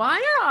like,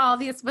 why are all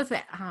these, what's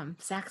it,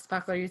 Zach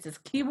Spuckler uses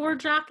keyboard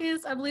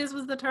jockeys, I believe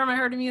was the term I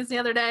heard him use the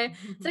other day.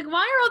 It's like,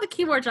 why are all the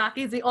keyboard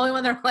jockeys the only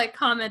one that are like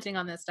commenting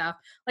on this stuff?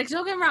 Like,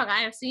 don't get me wrong, I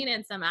have seen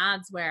in some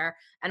ads where,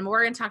 and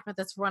Morgan talked about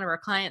this for one of our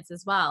clients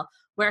as well,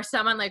 where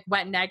someone like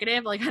went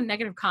negative, like a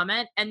negative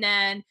comment, and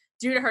then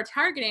due to her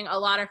targeting, a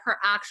lot of her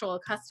actual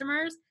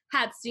customers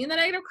had seen the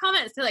negative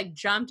comments, they like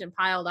jumped and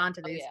piled onto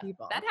these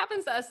people. That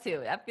happens to us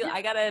too.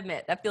 I gotta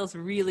admit, that feels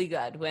really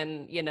good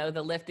when,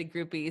 the lifted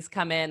groupies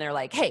come in, they're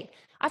like, hey,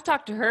 I've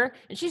talked to her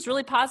and she's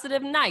really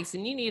positive and nice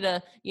and you need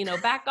to,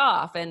 back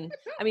off. And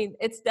I mean,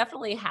 it's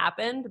definitely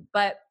happened,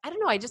 but I don't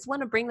know. I just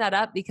want to bring that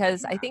up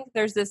because I think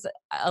there's this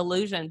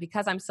illusion,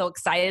 because I'm so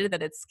excited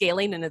that it's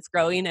scaling and it's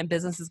growing and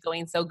business is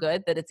going so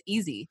good, that it's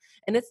easy.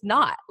 And it's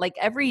not. Like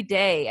every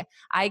day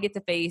I get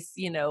to face,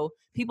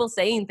 people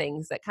saying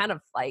things that kind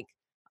of like,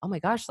 oh my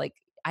gosh, like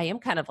I am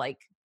kind of like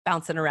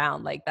bouncing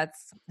around. Like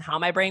that's how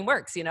my brain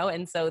works,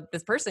 And so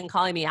this person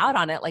calling me out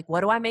on it, like,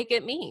 what do I make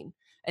it mean?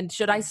 And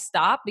should I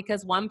stop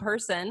because one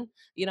person,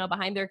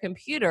 behind their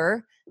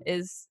computer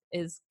is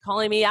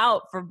calling me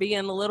out for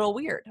being a little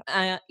weird?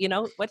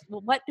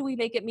 What do we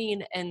make it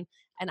mean? And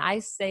I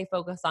stay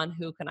focused on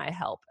who can I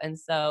help. And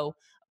so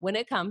when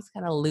it comes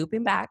kind of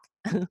looping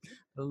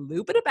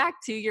it back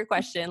to your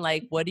question,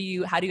 like, how do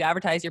you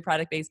advertise your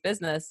product-based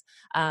business?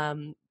 A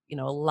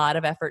lot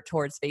of effort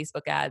towards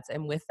Facebook ads.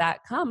 And with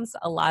that comes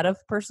a lot of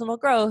personal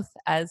growth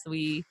as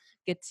we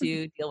get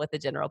to deal with the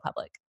general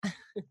public.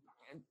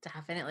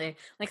 Definitely.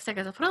 Like I said,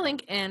 guys, I'll put a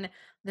link in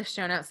the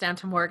show notes down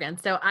to Morgan.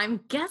 So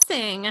I'm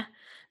guessing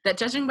that,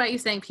 judging by you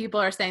saying people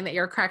are saying that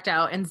you're cracked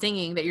out and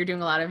zinging, that you're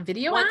doing a lot of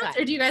video ads,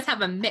 or do you guys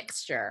have a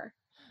mixture?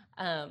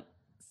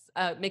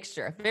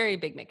 Mixture, a very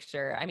big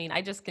mixture. I mean,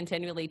 I just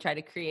continually try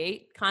to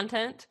create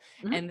content.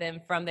 And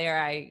then from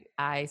there,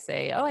 I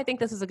say, oh, I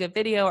think this is a good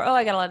video, or, oh,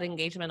 I got a lot of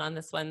engagement on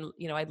this one.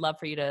 I'd love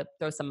for you to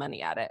throw some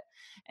money at it.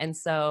 And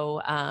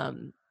so,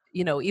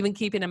 even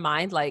keeping in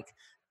mind, like,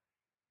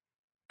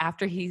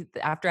 after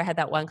I had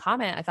that one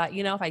comment, I thought,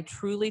 if I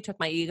truly took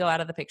my ego out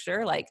of the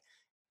picture, like,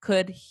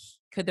 could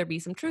there be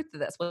some truth to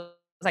this? Was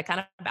I kind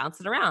of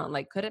bouncing around?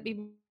 Like, could it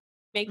be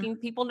making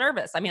people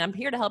nervous? I mean, I'm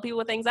here to help people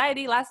with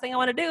anxiety. Last thing I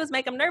want to do is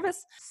make them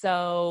nervous.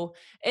 So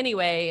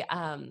anyway,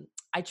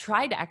 I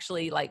tried to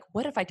actually, like,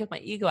 what if I took my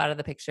ego out of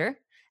the picture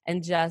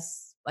and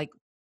just, like,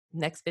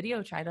 next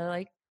video, try to,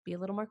 like, be a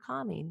little more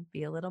calming,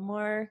 be a little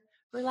more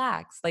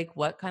relaxed. Like,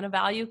 what kind of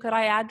value could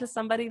I add to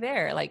somebody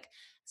there? Like,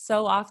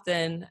 so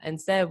often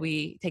instead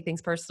we take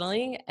things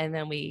personally and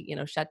then we,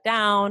 shut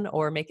down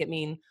or make it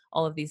mean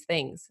all of these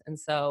things. And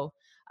so,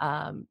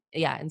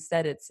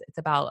 instead it's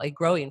about, like,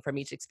 growing from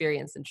each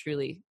experience and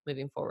truly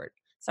moving forward.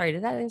 Sorry,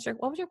 did that answer?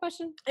 What was your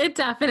question? It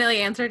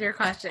definitely answered your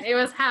question. It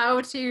was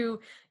how to,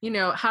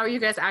 how are you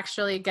guys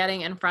actually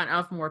getting in front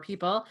of more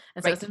people?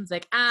 And so Right. It seems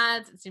like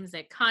ads, it seems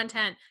like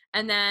content.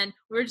 And then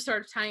we were just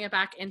sort of tying it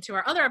back into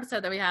our other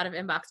episode that we had of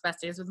Inbox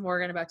Besties with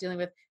Morgan about dealing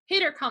with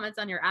hater comments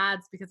on your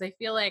ads, because I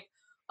feel like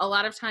a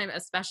lot of time,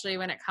 especially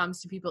when it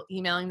comes to people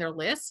emailing their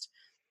list,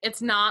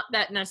 it's not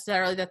that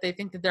necessarily that they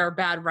think that they're a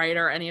bad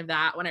writer or any of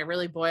that. When I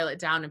really boil it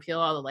down and peel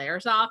all the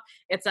layers off,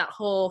 it's that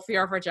whole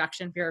fear of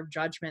rejection, fear of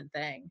judgment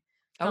thing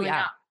Oh coming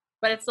yeah. up.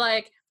 But it's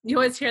like, you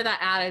always hear that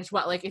adage,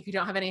 what, like, if you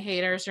don't have any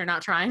haters, you're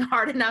not trying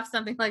hard enough,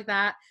 something like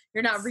that.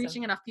 You're not So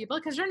reaching enough people,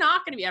 because you're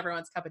not going to be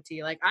everyone's cup of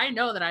tea. Like, I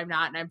know that I'm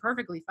not, and I'm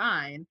perfectly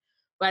fine.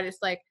 But it's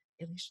like,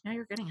 at least now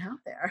you're getting out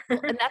there.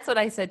 Well, and that's what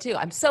I said too.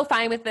 I'm so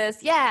fine with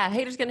this. Yeah,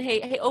 haters gonna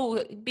hate. Hey,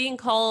 oh, being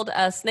called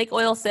a snake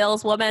oil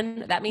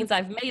saleswoman, that means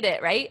I've made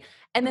it, right?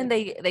 And then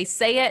they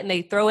say it and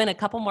they throw in a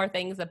couple more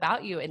things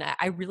about you. And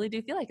I really do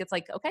feel like it's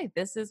like, okay,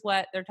 this is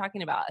what they're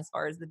talking about as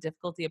far as the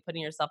difficulty of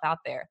putting yourself out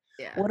there.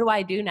 Yeah. What do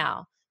I do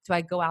now? Do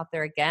I go out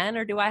there again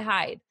or do I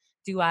hide?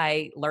 Do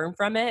I learn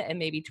from it and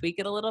maybe tweak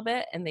it a little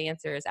bit? And the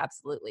answer is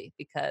absolutely,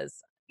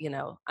 because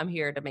I'm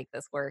here to make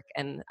this work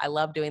and I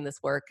love doing this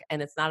work.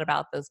 And it's not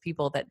about those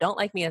people that don't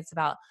like me. It's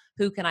about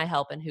who can I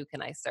help and who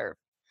can I serve.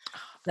 I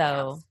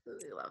So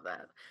absolutely love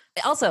that.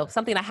 also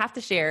something I have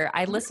to share,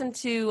 I Mhm. listened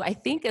to, I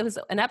think it was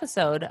an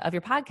episode of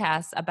your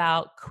podcast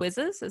about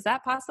quizzes. Is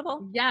that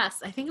possible?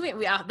 Yes, I think we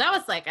that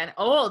was like an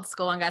old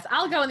school one, guys.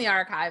 I'll go in the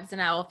archives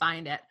and I will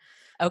find it.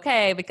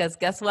 Okay, because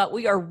guess what?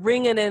 We are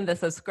ringing in the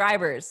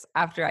subscribers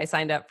after I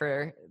signed up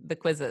for the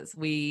quizzes.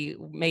 We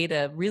made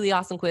a really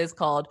awesome quiz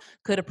called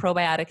Could a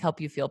Probiotic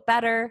Help You Feel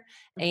Better?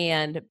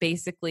 And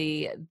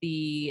basically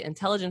the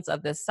intelligence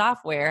of this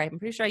software, I'm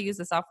pretty sure I used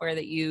the software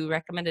that you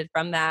recommended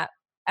from that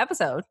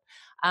episode.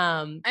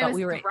 It But was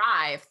we were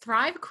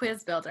Thrive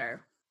Quiz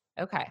Builder.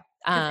 okay.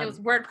 It was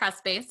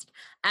WordPress based.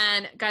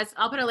 And guys,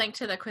 I'll put a link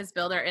to the quiz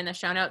builder in the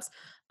show notes.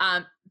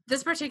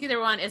 This particular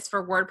one is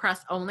for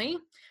WordPress only.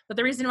 But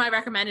the reason why I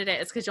recommended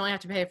it is because you only have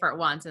to pay for it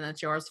once and it's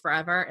yours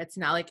forever. It's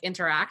not like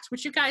Interact,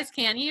 which you guys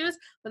can use,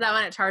 but that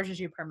one, it charges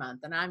you per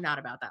month. And I'm not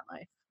about that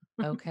life.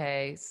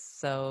 Okay,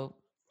 so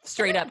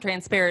straight up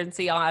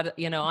transparency,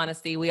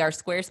 honesty. We are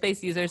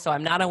Squarespace users, so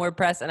I'm not on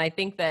WordPress, and I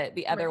think that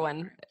the other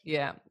one,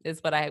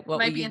 is what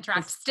Might be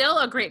Interact. Still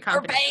a great We're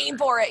company. paying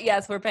for it.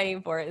 Yes, we're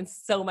paying for it. And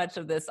so much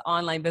of this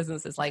online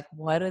business is like,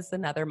 what is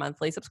another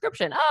monthly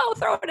subscription? Oh,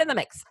 throw it in the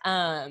mix.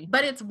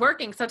 But it's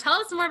working. So tell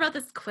us more about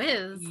this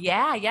quiz.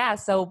 Yeah.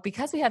 So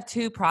because we have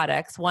two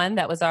products, one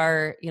that was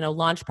our,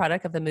 launch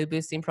product of the mood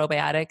boosting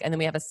probiotic. And then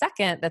we have a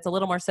second that's a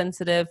little more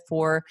sensitive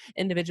for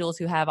individuals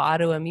who have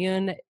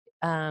autoimmune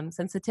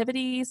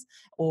sensitivities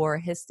or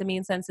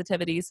histamine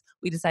sensitivities.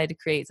 We decided to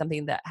create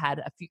something that had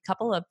a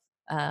couple of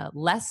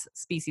less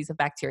species of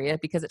bacteria,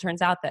 because it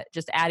turns out that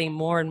just adding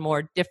more and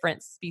more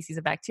different species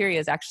of bacteria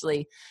is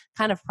actually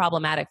kind of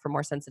problematic for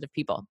more sensitive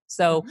people.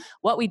 So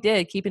what we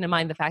did, keeping in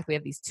mind the fact we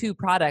have these two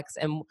products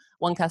and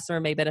one customer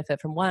may benefit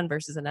from one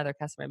versus another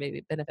customer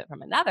may benefit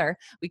from another,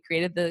 we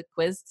created the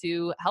quiz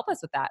to help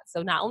us with that.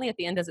 So not only at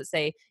the end does it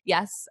say,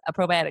 yes, a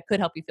probiotic could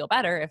help you feel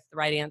better if the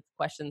right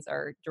questions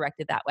are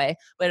directed that way,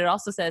 but it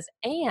also says,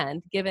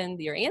 and given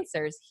your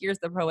answers, here's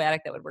the probiotic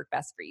that would work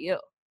best for you.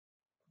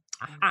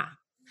 Aha.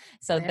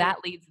 So that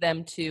leads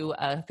them to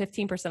a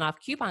 15%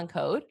 off coupon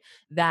code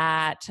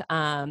that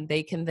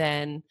they can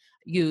then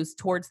use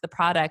towards the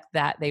product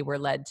that they were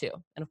led to.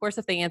 And of course,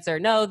 if they answer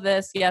no,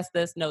 this, yes,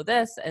 this, no,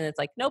 this, and it's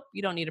like, nope,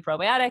 you don't need a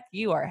probiotic.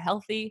 You are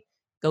healthy.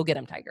 Go get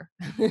them, Tiger.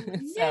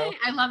 Yay,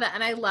 I love that.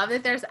 And I love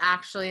that there's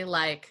actually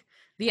like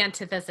the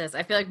antithesis.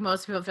 I feel like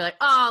most people feel like,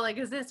 oh, like,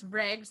 is this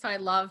rigged? So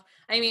I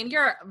mean,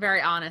 you're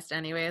very honest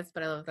anyways,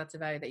 but I love that's a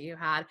value that you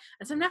had.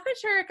 And so I'm not quite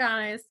sure,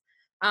 guys.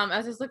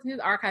 As I was looking through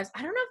the archives,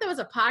 I don't know if there was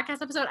a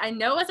podcast episode. I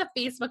know it was a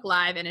Facebook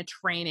Live and a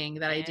training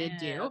that I did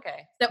do.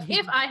 Okay. So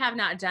if I have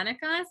not done it,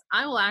 guys,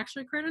 I will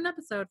actually create an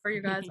episode for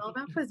you guys all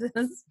about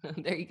quizzes.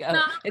 There you go.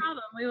 Not a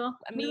problem.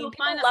 People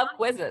love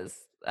quizzes.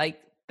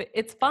 Like,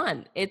 it's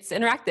fun. It's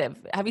interactive.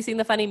 Have you seen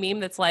the funny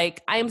meme that's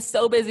like, I am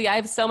so busy. I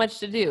have so much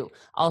to do.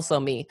 Also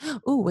me.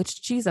 Ooh,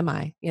 which cheese am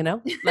I?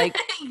 Like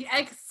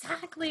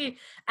exactly.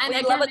 And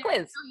I love a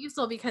quiz. It's so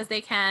useful because they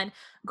can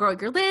grow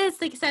your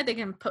list. Like you said, they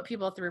can put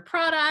people through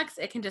products.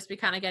 It can just be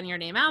kind of getting your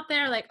name out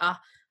there. Like,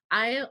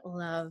 I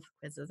love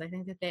quizzes. I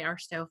think that they are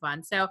so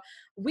fun. So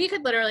we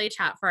could literally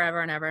chat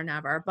forever and ever and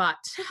ever, but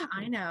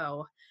I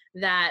know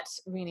that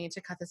we need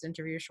to cut this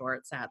interview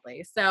short,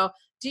 sadly. So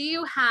do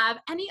you have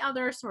any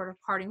other sort of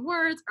parting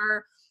words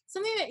or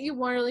something that you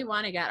really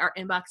want to get our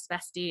inbox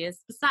besties,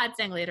 besides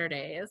saying later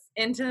days,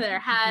 into their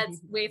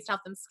heads, ways to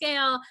help them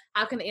scale?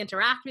 How can they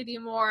interact with you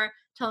more?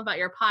 Tell them about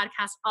your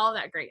podcast, all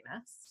that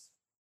greatness.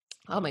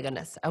 Oh my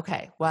goodness.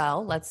 Okay.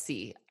 Well, let's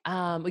see.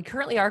 We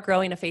currently are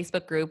growing a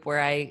Facebook group where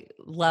I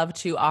love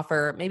to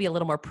offer maybe a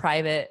little more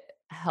private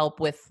help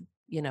with,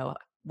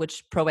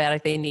 which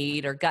probiotic they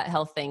need or gut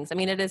health things. I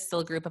mean, it is still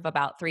a group of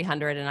about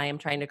 300 and I am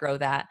trying to grow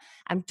that.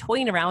 I'm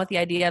toying around with the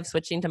idea of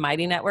switching to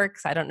Mighty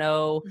Networks. I don't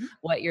know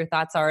what your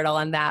thoughts are at all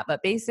on that,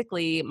 but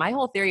basically my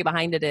whole theory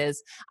behind it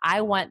is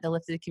I want the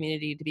lifted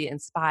community to be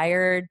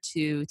inspired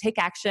to take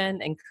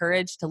action,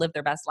 encouraged to live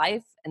their best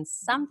life. And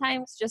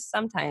sometimes, just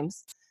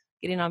sometimes,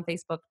 getting on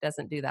Facebook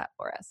doesn't do that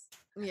for us.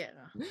 Yeah.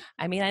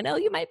 I mean, I know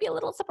you might be a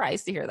little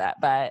surprised to hear that,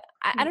 but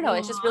I don't know.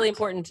 It's just really What?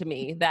 important to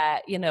me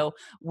that,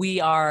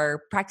 we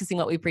are practicing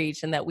what we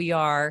preach and that we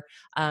are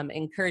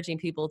encouraging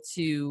people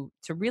to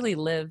really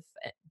live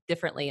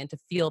differently and to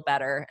feel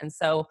better. And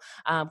so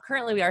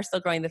currently we are still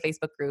growing the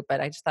Facebook group, but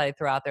I just thought I'd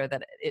throw out there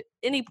that at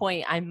any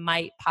point I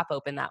might pop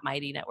open that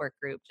Mighty Network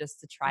group just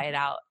to try it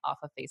out off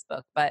of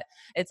Facebook. But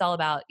it's all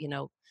about,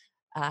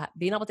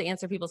 being able to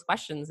answer people's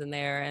questions in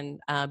there and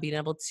being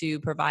able to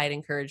provide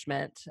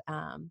encouragement.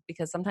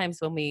 Because sometimes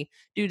when we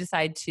do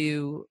decide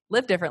to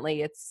live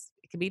differently, it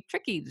can be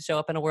tricky to show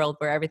up in a world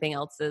where everything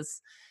else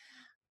is,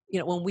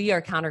 when we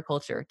are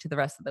counterculture to the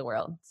rest of the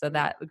world. So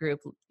that group,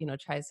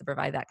 tries to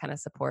provide that kind of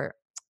support.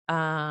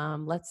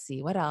 Let's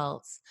see what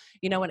else.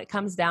 When it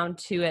comes down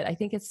to it, I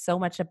think it's so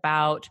much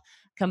about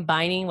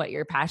combining what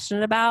you're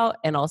passionate about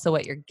and also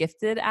what you're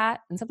gifted at.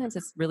 And sometimes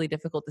it's really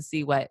difficult to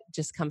see what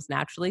just comes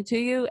naturally to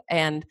you.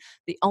 And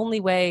the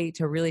only way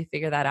to really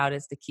figure that out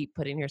is to keep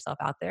putting yourself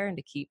out there and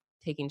to keep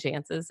taking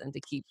chances and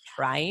to keep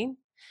trying.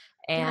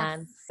 Yes.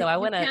 And so I You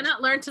want to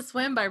cannot learn to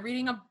swim by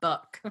reading a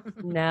book.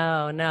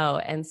 No, no.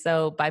 And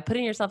so by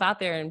putting yourself out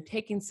there and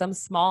taking some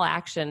small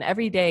action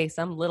every day,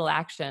 some little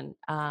action,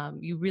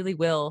 you really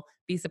will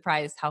be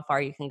surprised how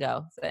far you can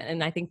go.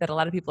 And I think that a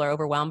lot of people are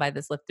overwhelmed by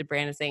this lifted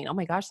brand and saying, oh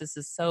my gosh, this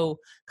is so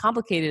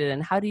complicated.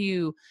 And how do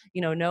you,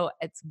 know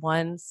it's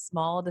one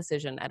small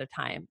decision at a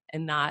time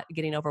and not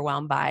getting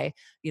overwhelmed by,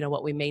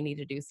 what we may need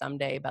to do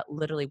someday, but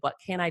literally what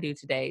can I do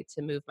today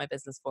to move my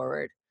business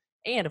forward?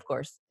 And of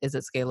course, is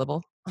it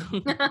scalable?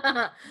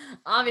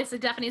 Obviously,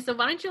 definitely. So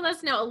why don't you let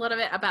us know a little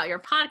bit about your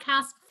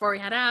podcast before we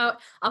head out?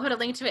 I'll put a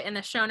link to it in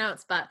the show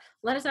notes, but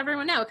let us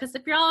everyone know, because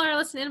if y'all are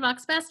listening to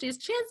Inbox Besties,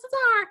 chances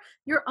are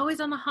you're always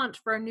on the hunt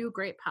for a new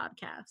great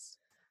podcast.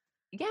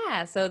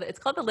 Yeah, so it's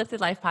called the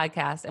Lifted Life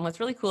Podcast. And what's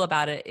really cool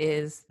about it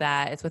is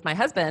that it's with my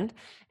husband.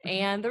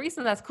 And the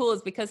reason that's cool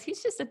is because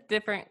he's just a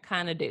different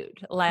kind of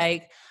dude.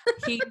 Like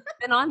he's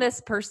been on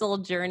this personal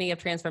journey of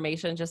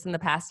transformation just in the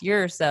past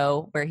year or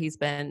so, where he's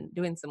been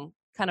doing some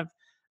kind of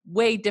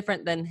way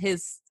different than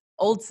his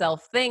old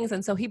self things.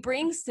 And so he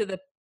brings to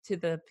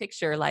the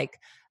picture like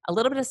a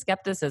little bit of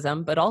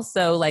skepticism, but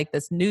also like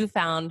this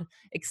newfound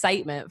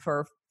excitement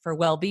for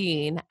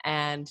well-being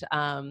and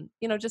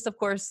just of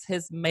course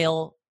his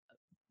male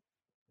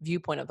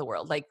viewpoint of the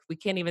world. Like we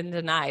can't even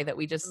deny that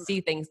we just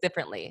see things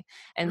differently.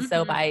 And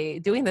so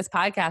by doing this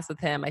podcast with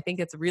him, I think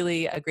it's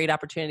really a great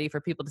opportunity for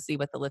people to see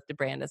what the Lifted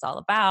brand is all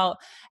about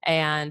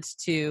and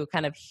to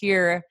kind of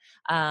hear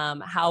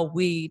how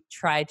we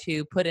try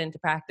to put into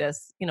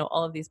practice,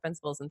 all of these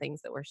principles and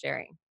things that we're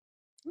sharing.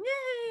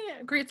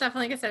 Yay! Great stuff.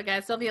 Like I said,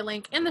 guys, there'll be a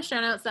link in the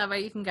show notes. That way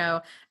you can go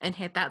and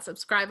hit that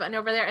subscribe button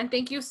over there. And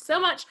thank you so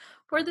much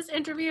for this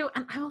interview.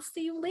 And I will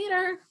see you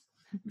later.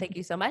 Thank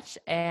you so much,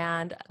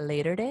 and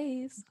later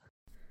days.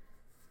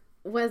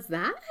 Was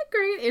that a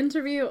great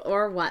interview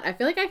or what? I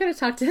feel like I could have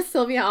talked to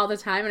Sylvia all the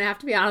time, and I have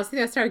to be honest with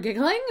you, I started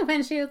giggling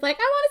when she was like,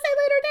 I want to say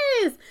later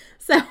days.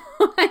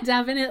 So I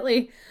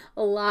definitely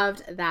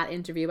loved that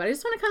interview. But I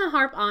just want to kind of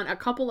harp on a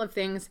couple of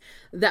things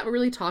that we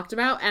really talked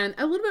about and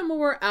a little bit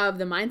more of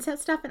the mindset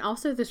stuff and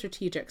also the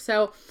strategic.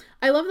 So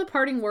I love the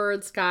parting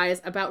words,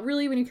 guys, about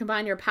really when you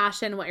combine your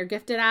passion, what you're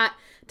gifted at,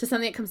 to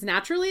something that comes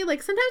naturally.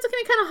 Like sometimes it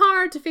can be kind of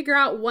hard to figure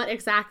out what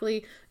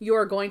exactly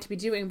you're going to be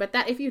doing, but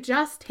that if you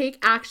just take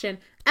action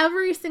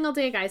every single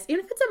day, guys,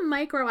 even if it's a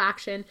micro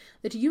action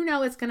that you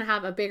know is going to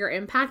have a bigger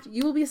impact,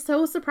 you will be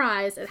so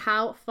surprised at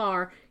how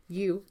far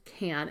you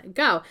can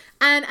go.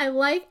 And I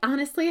like,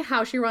 honestly,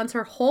 how she runs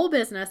her whole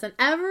business and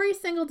every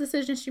single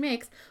decision she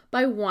makes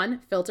by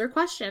one filter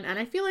question. And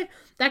I feel like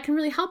that can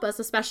really help us,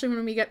 especially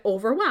when we get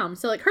overwhelmed.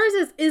 So like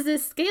hers is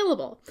this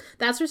scalable?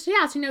 That's what she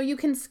asked. You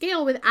can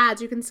scale with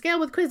ads, you can scale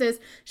with quizzes.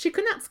 She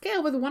could not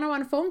scale with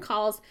one-on-one phone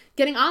calls,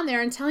 getting on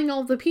there and telling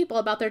all of the people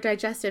about their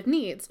digestive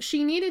needs.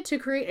 She needed to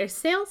create a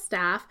sales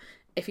staff,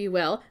 if you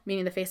will,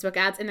 meaning the Facebook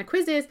ads and the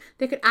quizzes,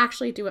 they could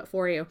actually do it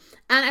for you.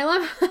 And I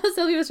love how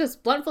Sylvia was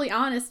just bluntly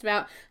honest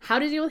about how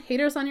to deal with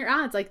haters on your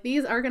ads. Like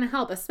these are going to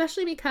help,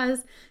 especially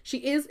because she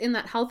is in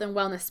that health and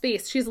wellness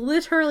space. She's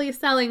literally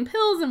selling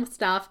pills and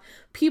stuff.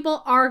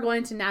 People are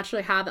going to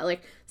naturally have that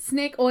like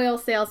snake oil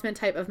salesman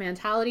type of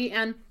mentality.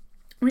 And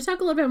we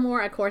talk a little bit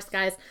more, of course,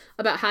 guys,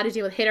 about how to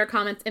deal with hater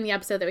comments in the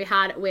episode that we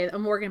had with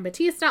Morgan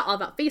Batista, all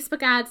about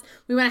Facebook ads.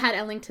 We went ahead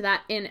and linked to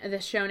that in the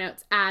show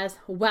notes as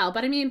well.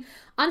 But I mean,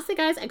 honestly,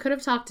 guys, I could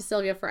have talked to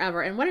Sylvia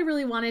forever. And what I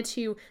really wanted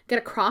to get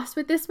across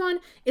with this one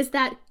is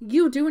that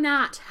you do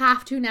not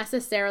have to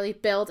necessarily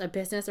build a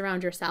business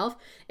around yourself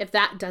if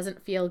that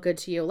doesn't feel good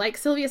to you. Like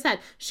Sylvia said,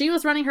 she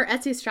was running her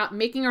Etsy shop,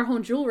 making her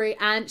own jewelry,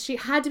 and she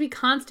had to be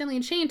constantly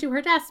chained to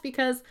her desk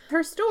because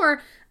her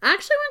store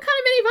actually went kind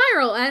of mini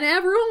viral and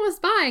everyone was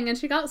buying and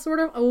she got sort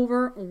of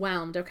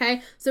overwhelmed,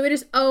 okay? So it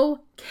is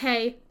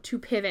okay to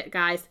pivot,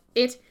 guys.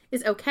 It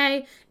is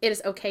okay. It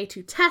is okay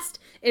to test.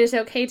 It is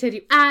okay to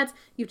do ads.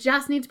 You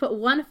just need to put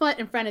one foot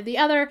in front of the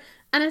other.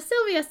 And as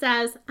Sylvia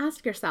says,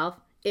 ask yourself,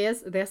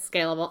 is this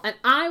scalable? And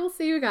I will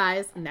see you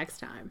guys next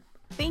time.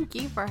 Thank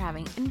you for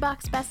having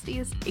Inbox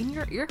Besties in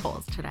your ear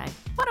holes today.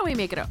 Why don't we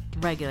make it a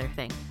regular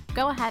thing?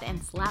 Go ahead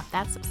and slap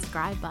that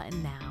subscribe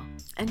button now.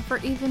 And for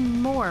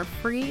even more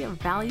free,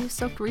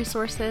 value-soaked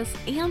resources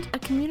and a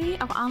community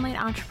of online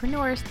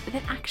entrepreneurs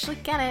that actually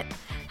get it,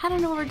 head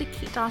on over to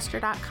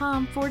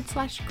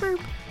katedoster.com/group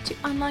to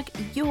unlock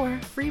your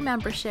free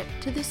membership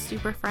to the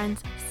Super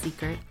Friends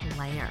Secret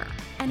Lair.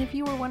 And if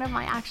you were one of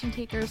my action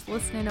takers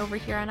listening over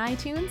here on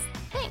iTunes,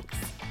 thanks.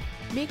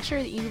 Make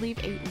sure that you leave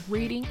a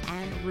rating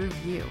and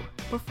review.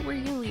 Before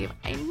you leave,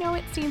 I know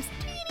it seems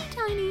teeny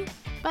tiny,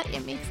 but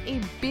it makes a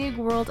big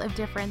world of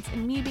difference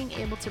in me being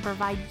able to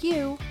provide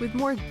you with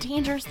more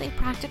dangerously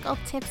practical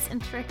tips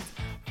and tricks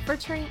for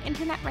turning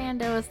internet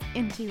randos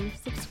into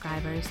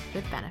subscribers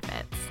with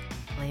benefits.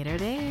 Later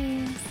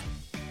days.